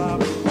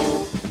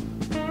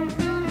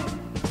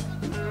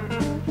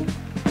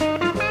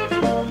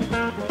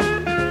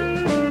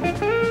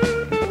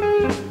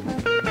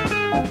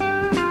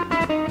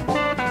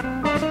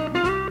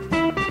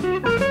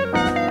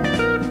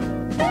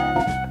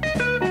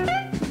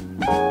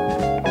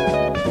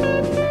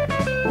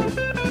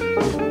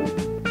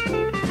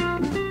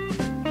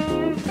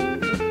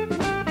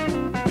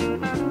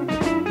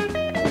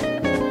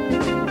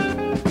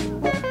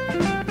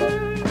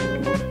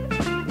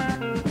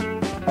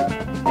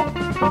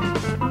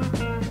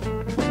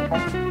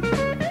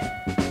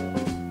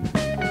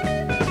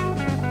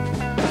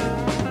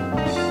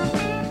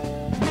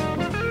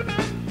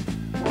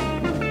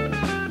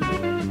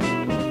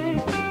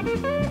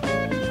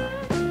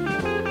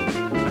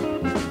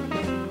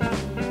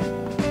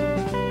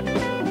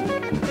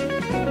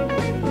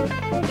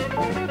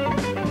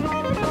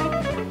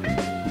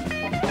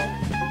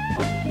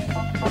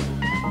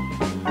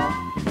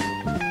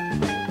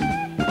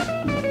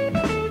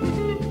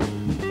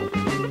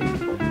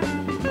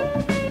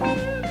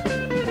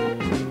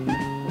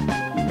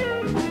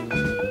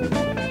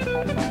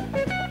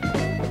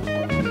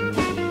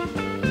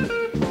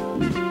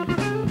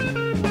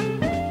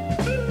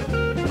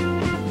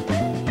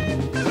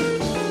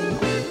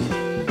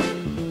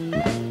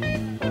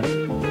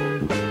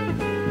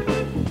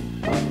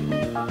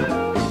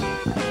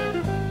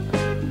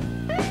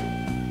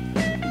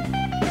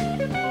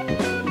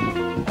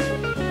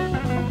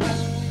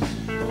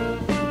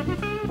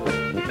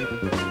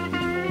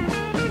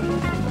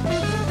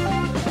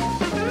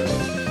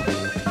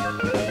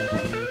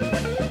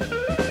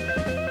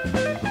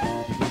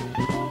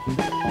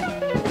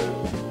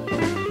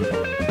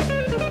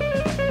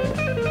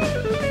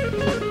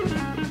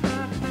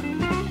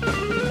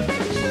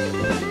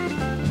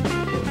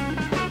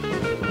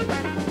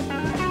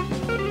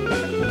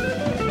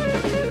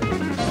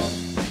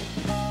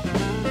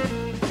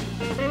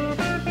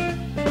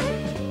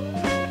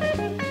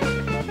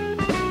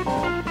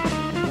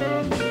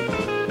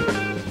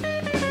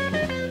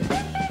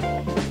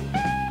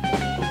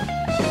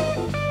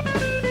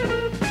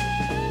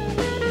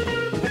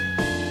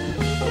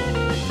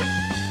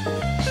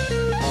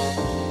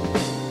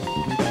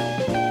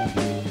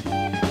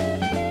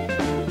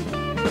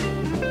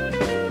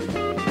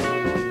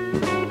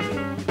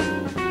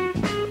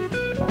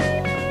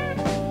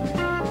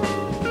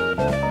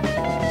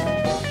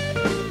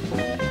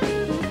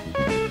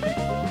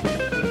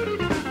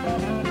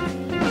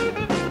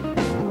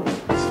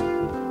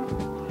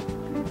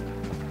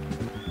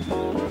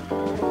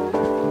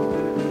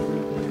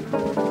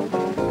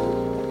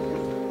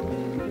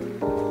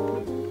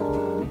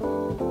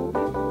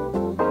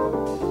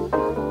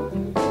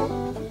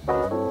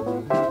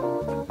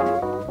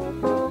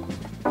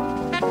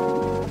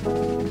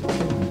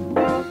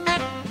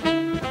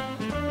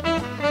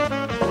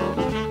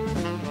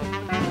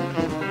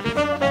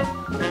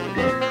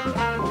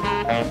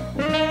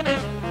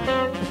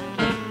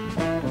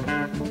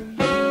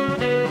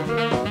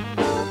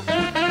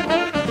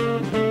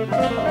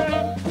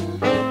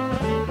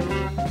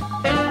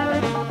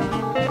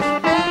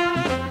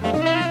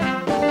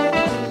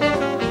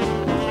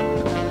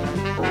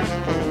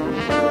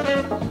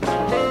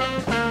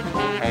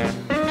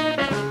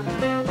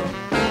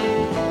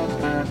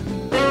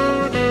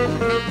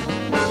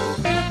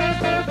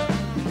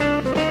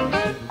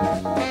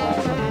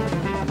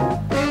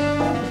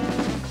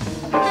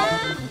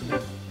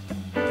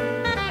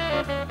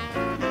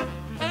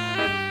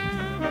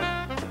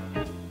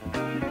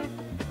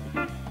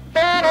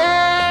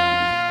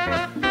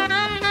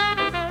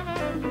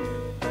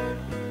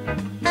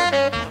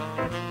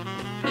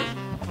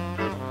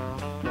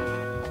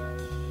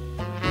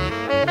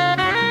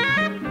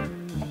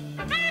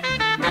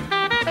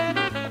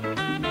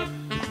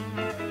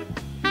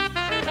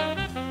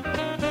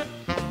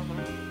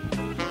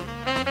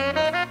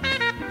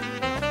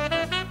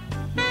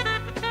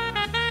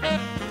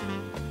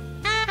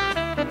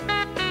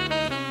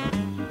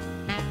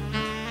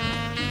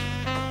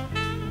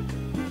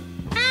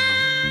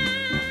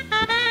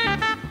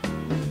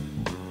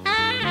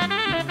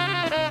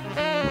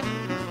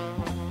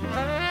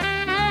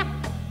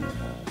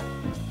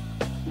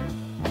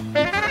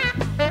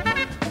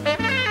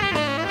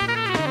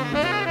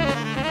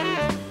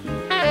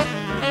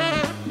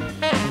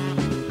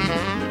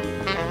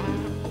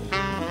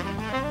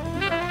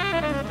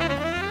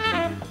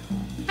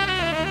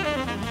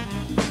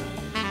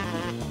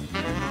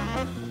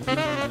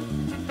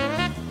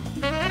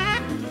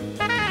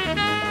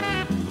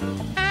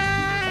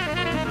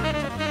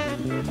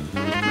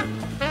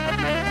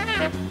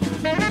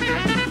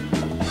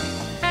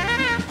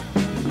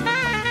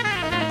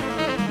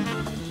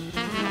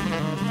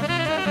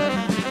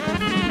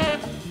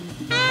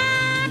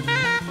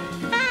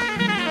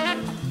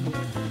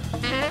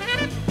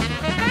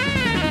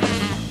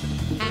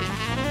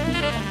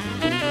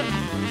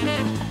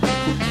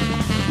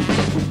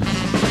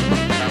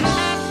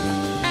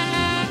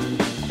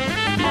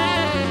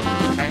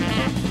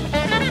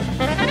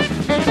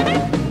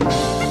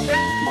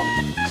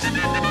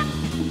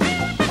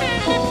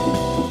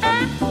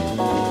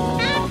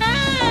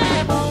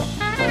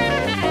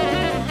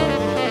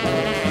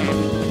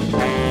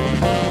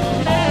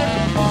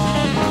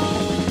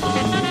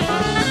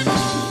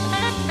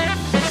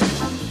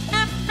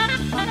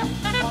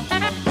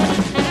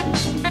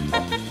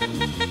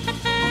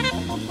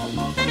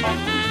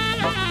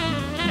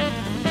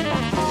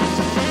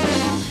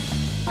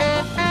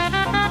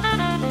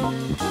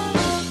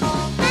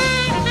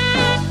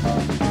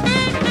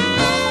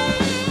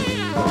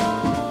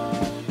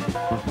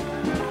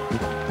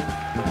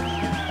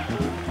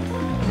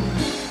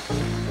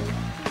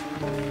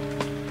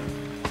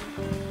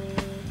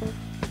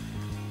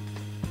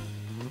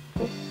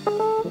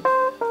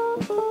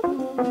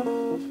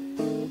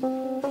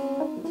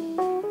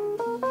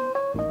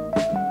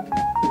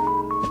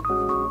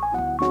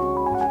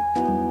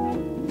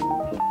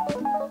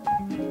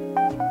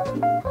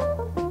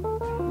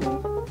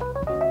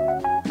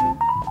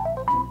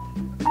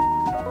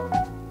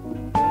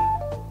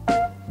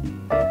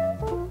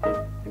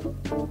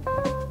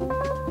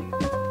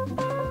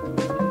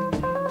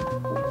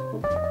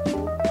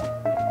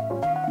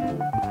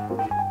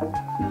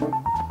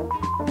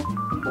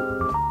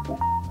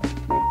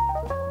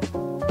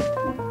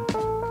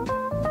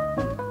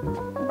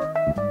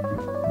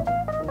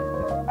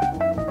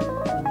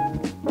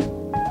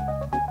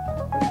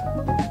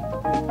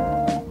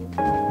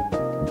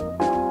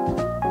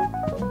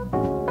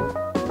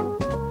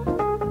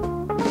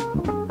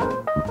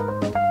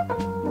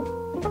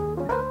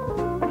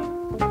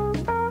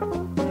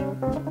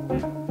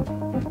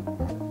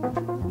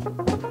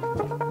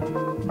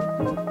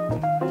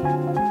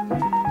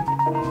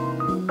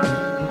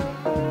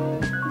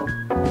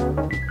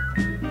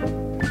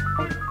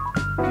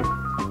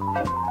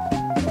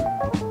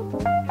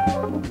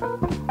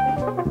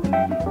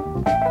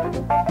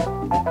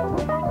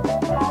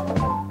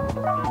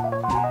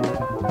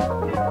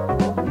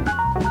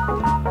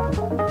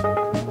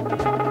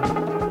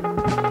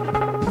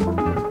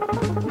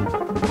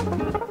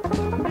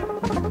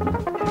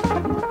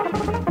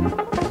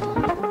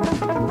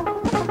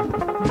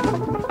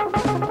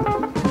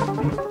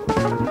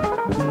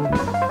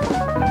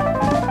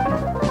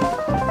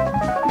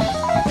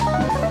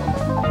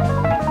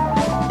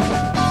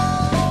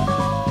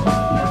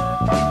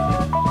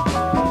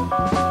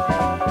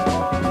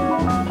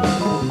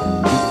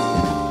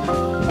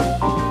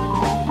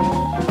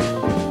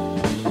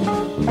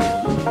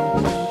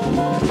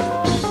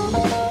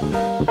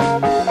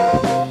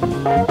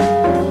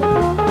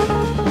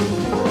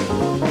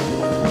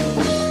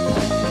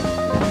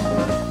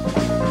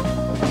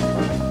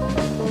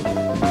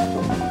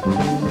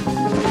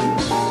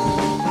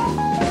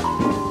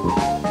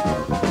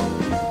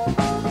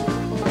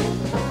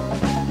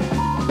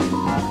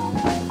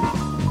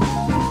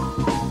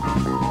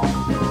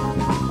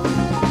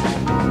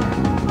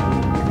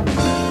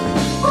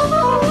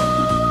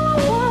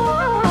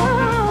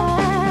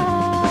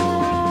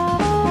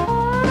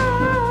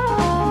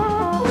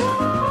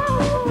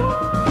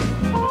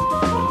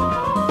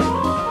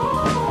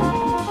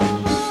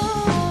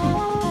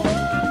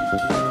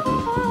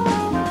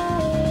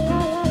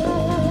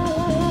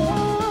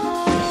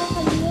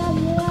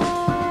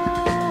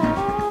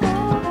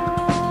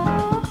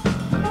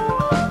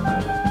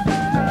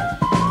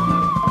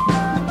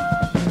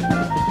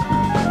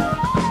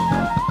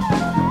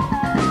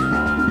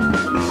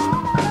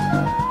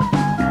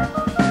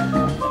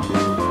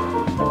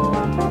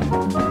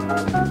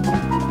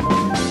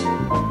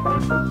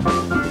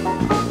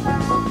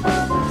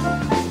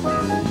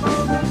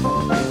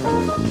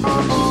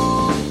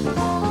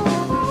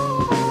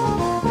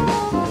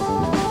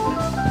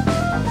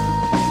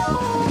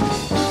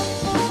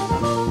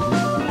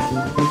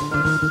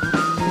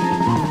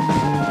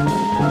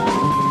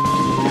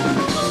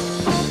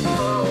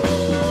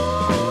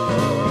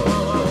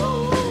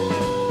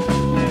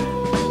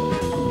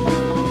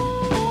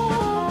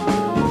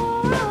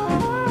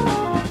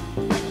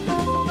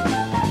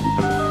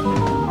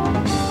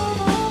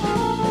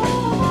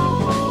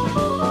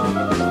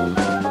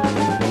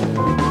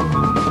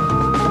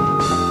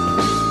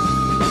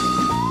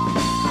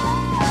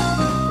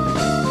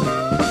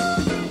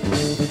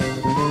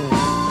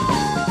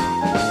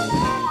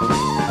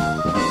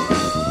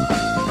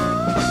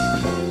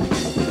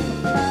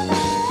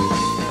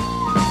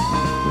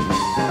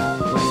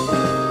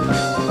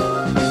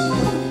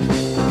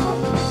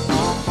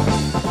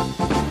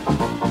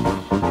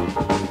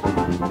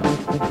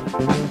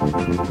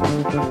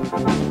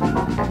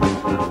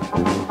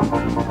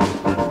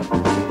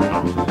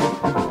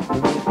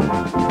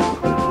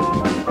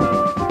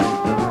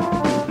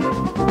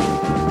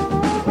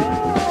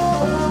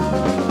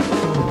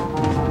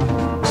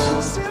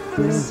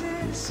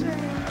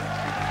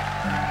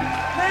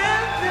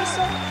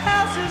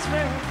 is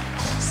ringing,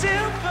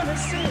 symphony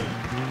sing,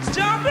 it's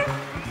jumping.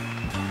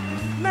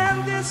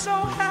 Man, this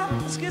old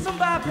house gets on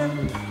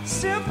bobbing,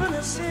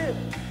 symphony sing,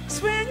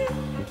 swinging.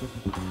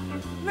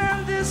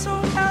 Man, this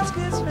old house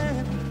gets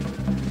ringing,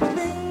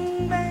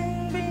 bing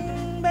bang,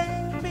 bing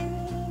bang,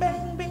 bing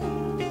bang,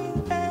 bing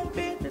bing bang,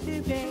 bing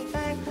bing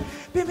bang,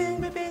 bing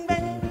bing bing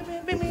bang.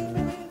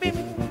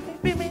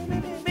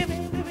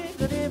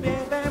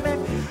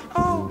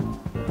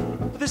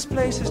 This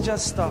place is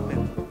just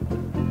stopping.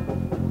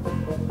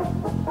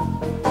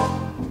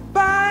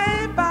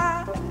 Bye,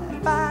 bye,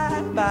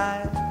 bye,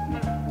 bye.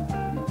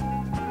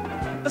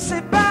 I say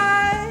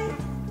bye,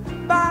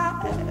 bye,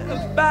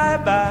 bye,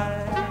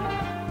 bye.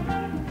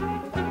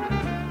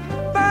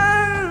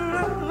 Bye,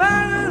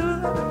 bye,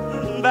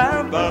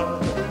 bye, bye.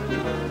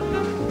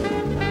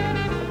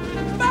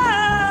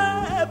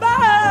 Bye,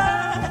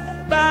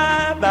 bye,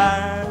 bye,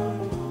 bye.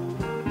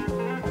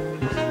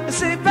 I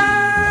say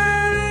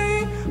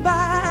bye.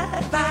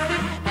 Bye, bye.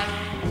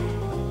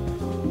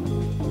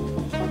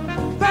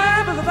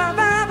 Bye, bye, bye,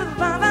 bye,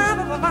 bye, bye,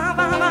 bye, bye,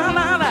 bye,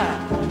 bye, bye.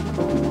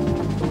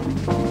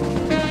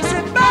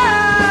 Say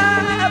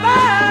bye,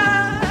 bye,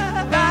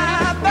 bye,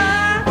 bye,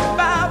 bye,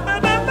 bye,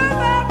 bye,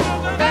 bye,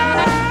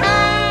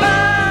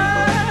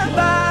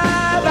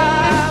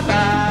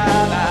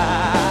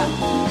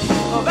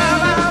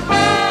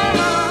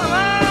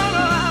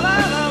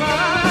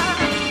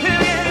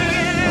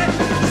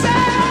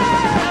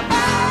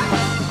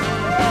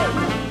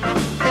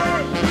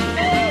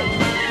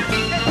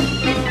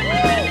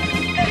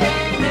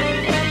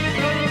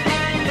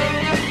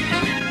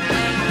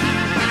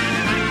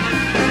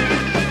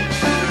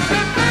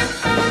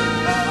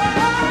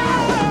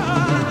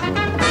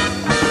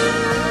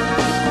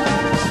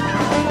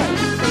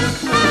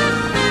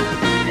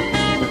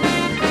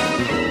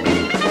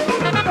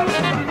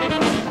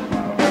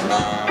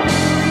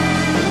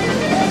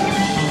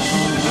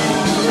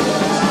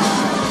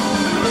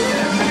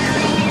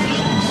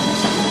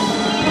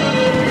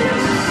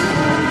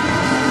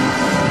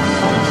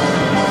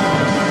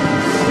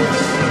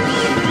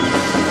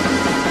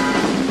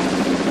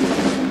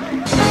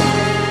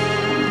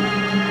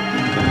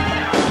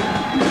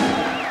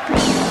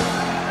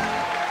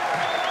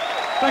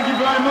 Thank you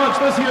very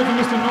much. Let's hear from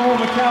Mr. Noel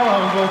McKellar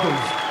on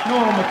vocals.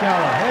 Noel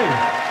McKellar, hey.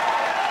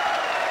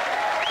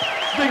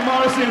 Dick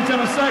Morrissey on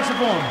tenor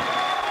saxophone.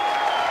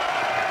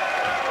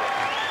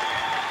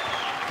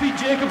 Pete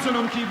Jacobsen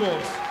on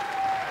keyboards.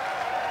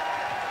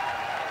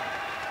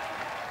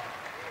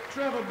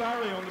 Trevor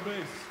Barry on the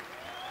bass.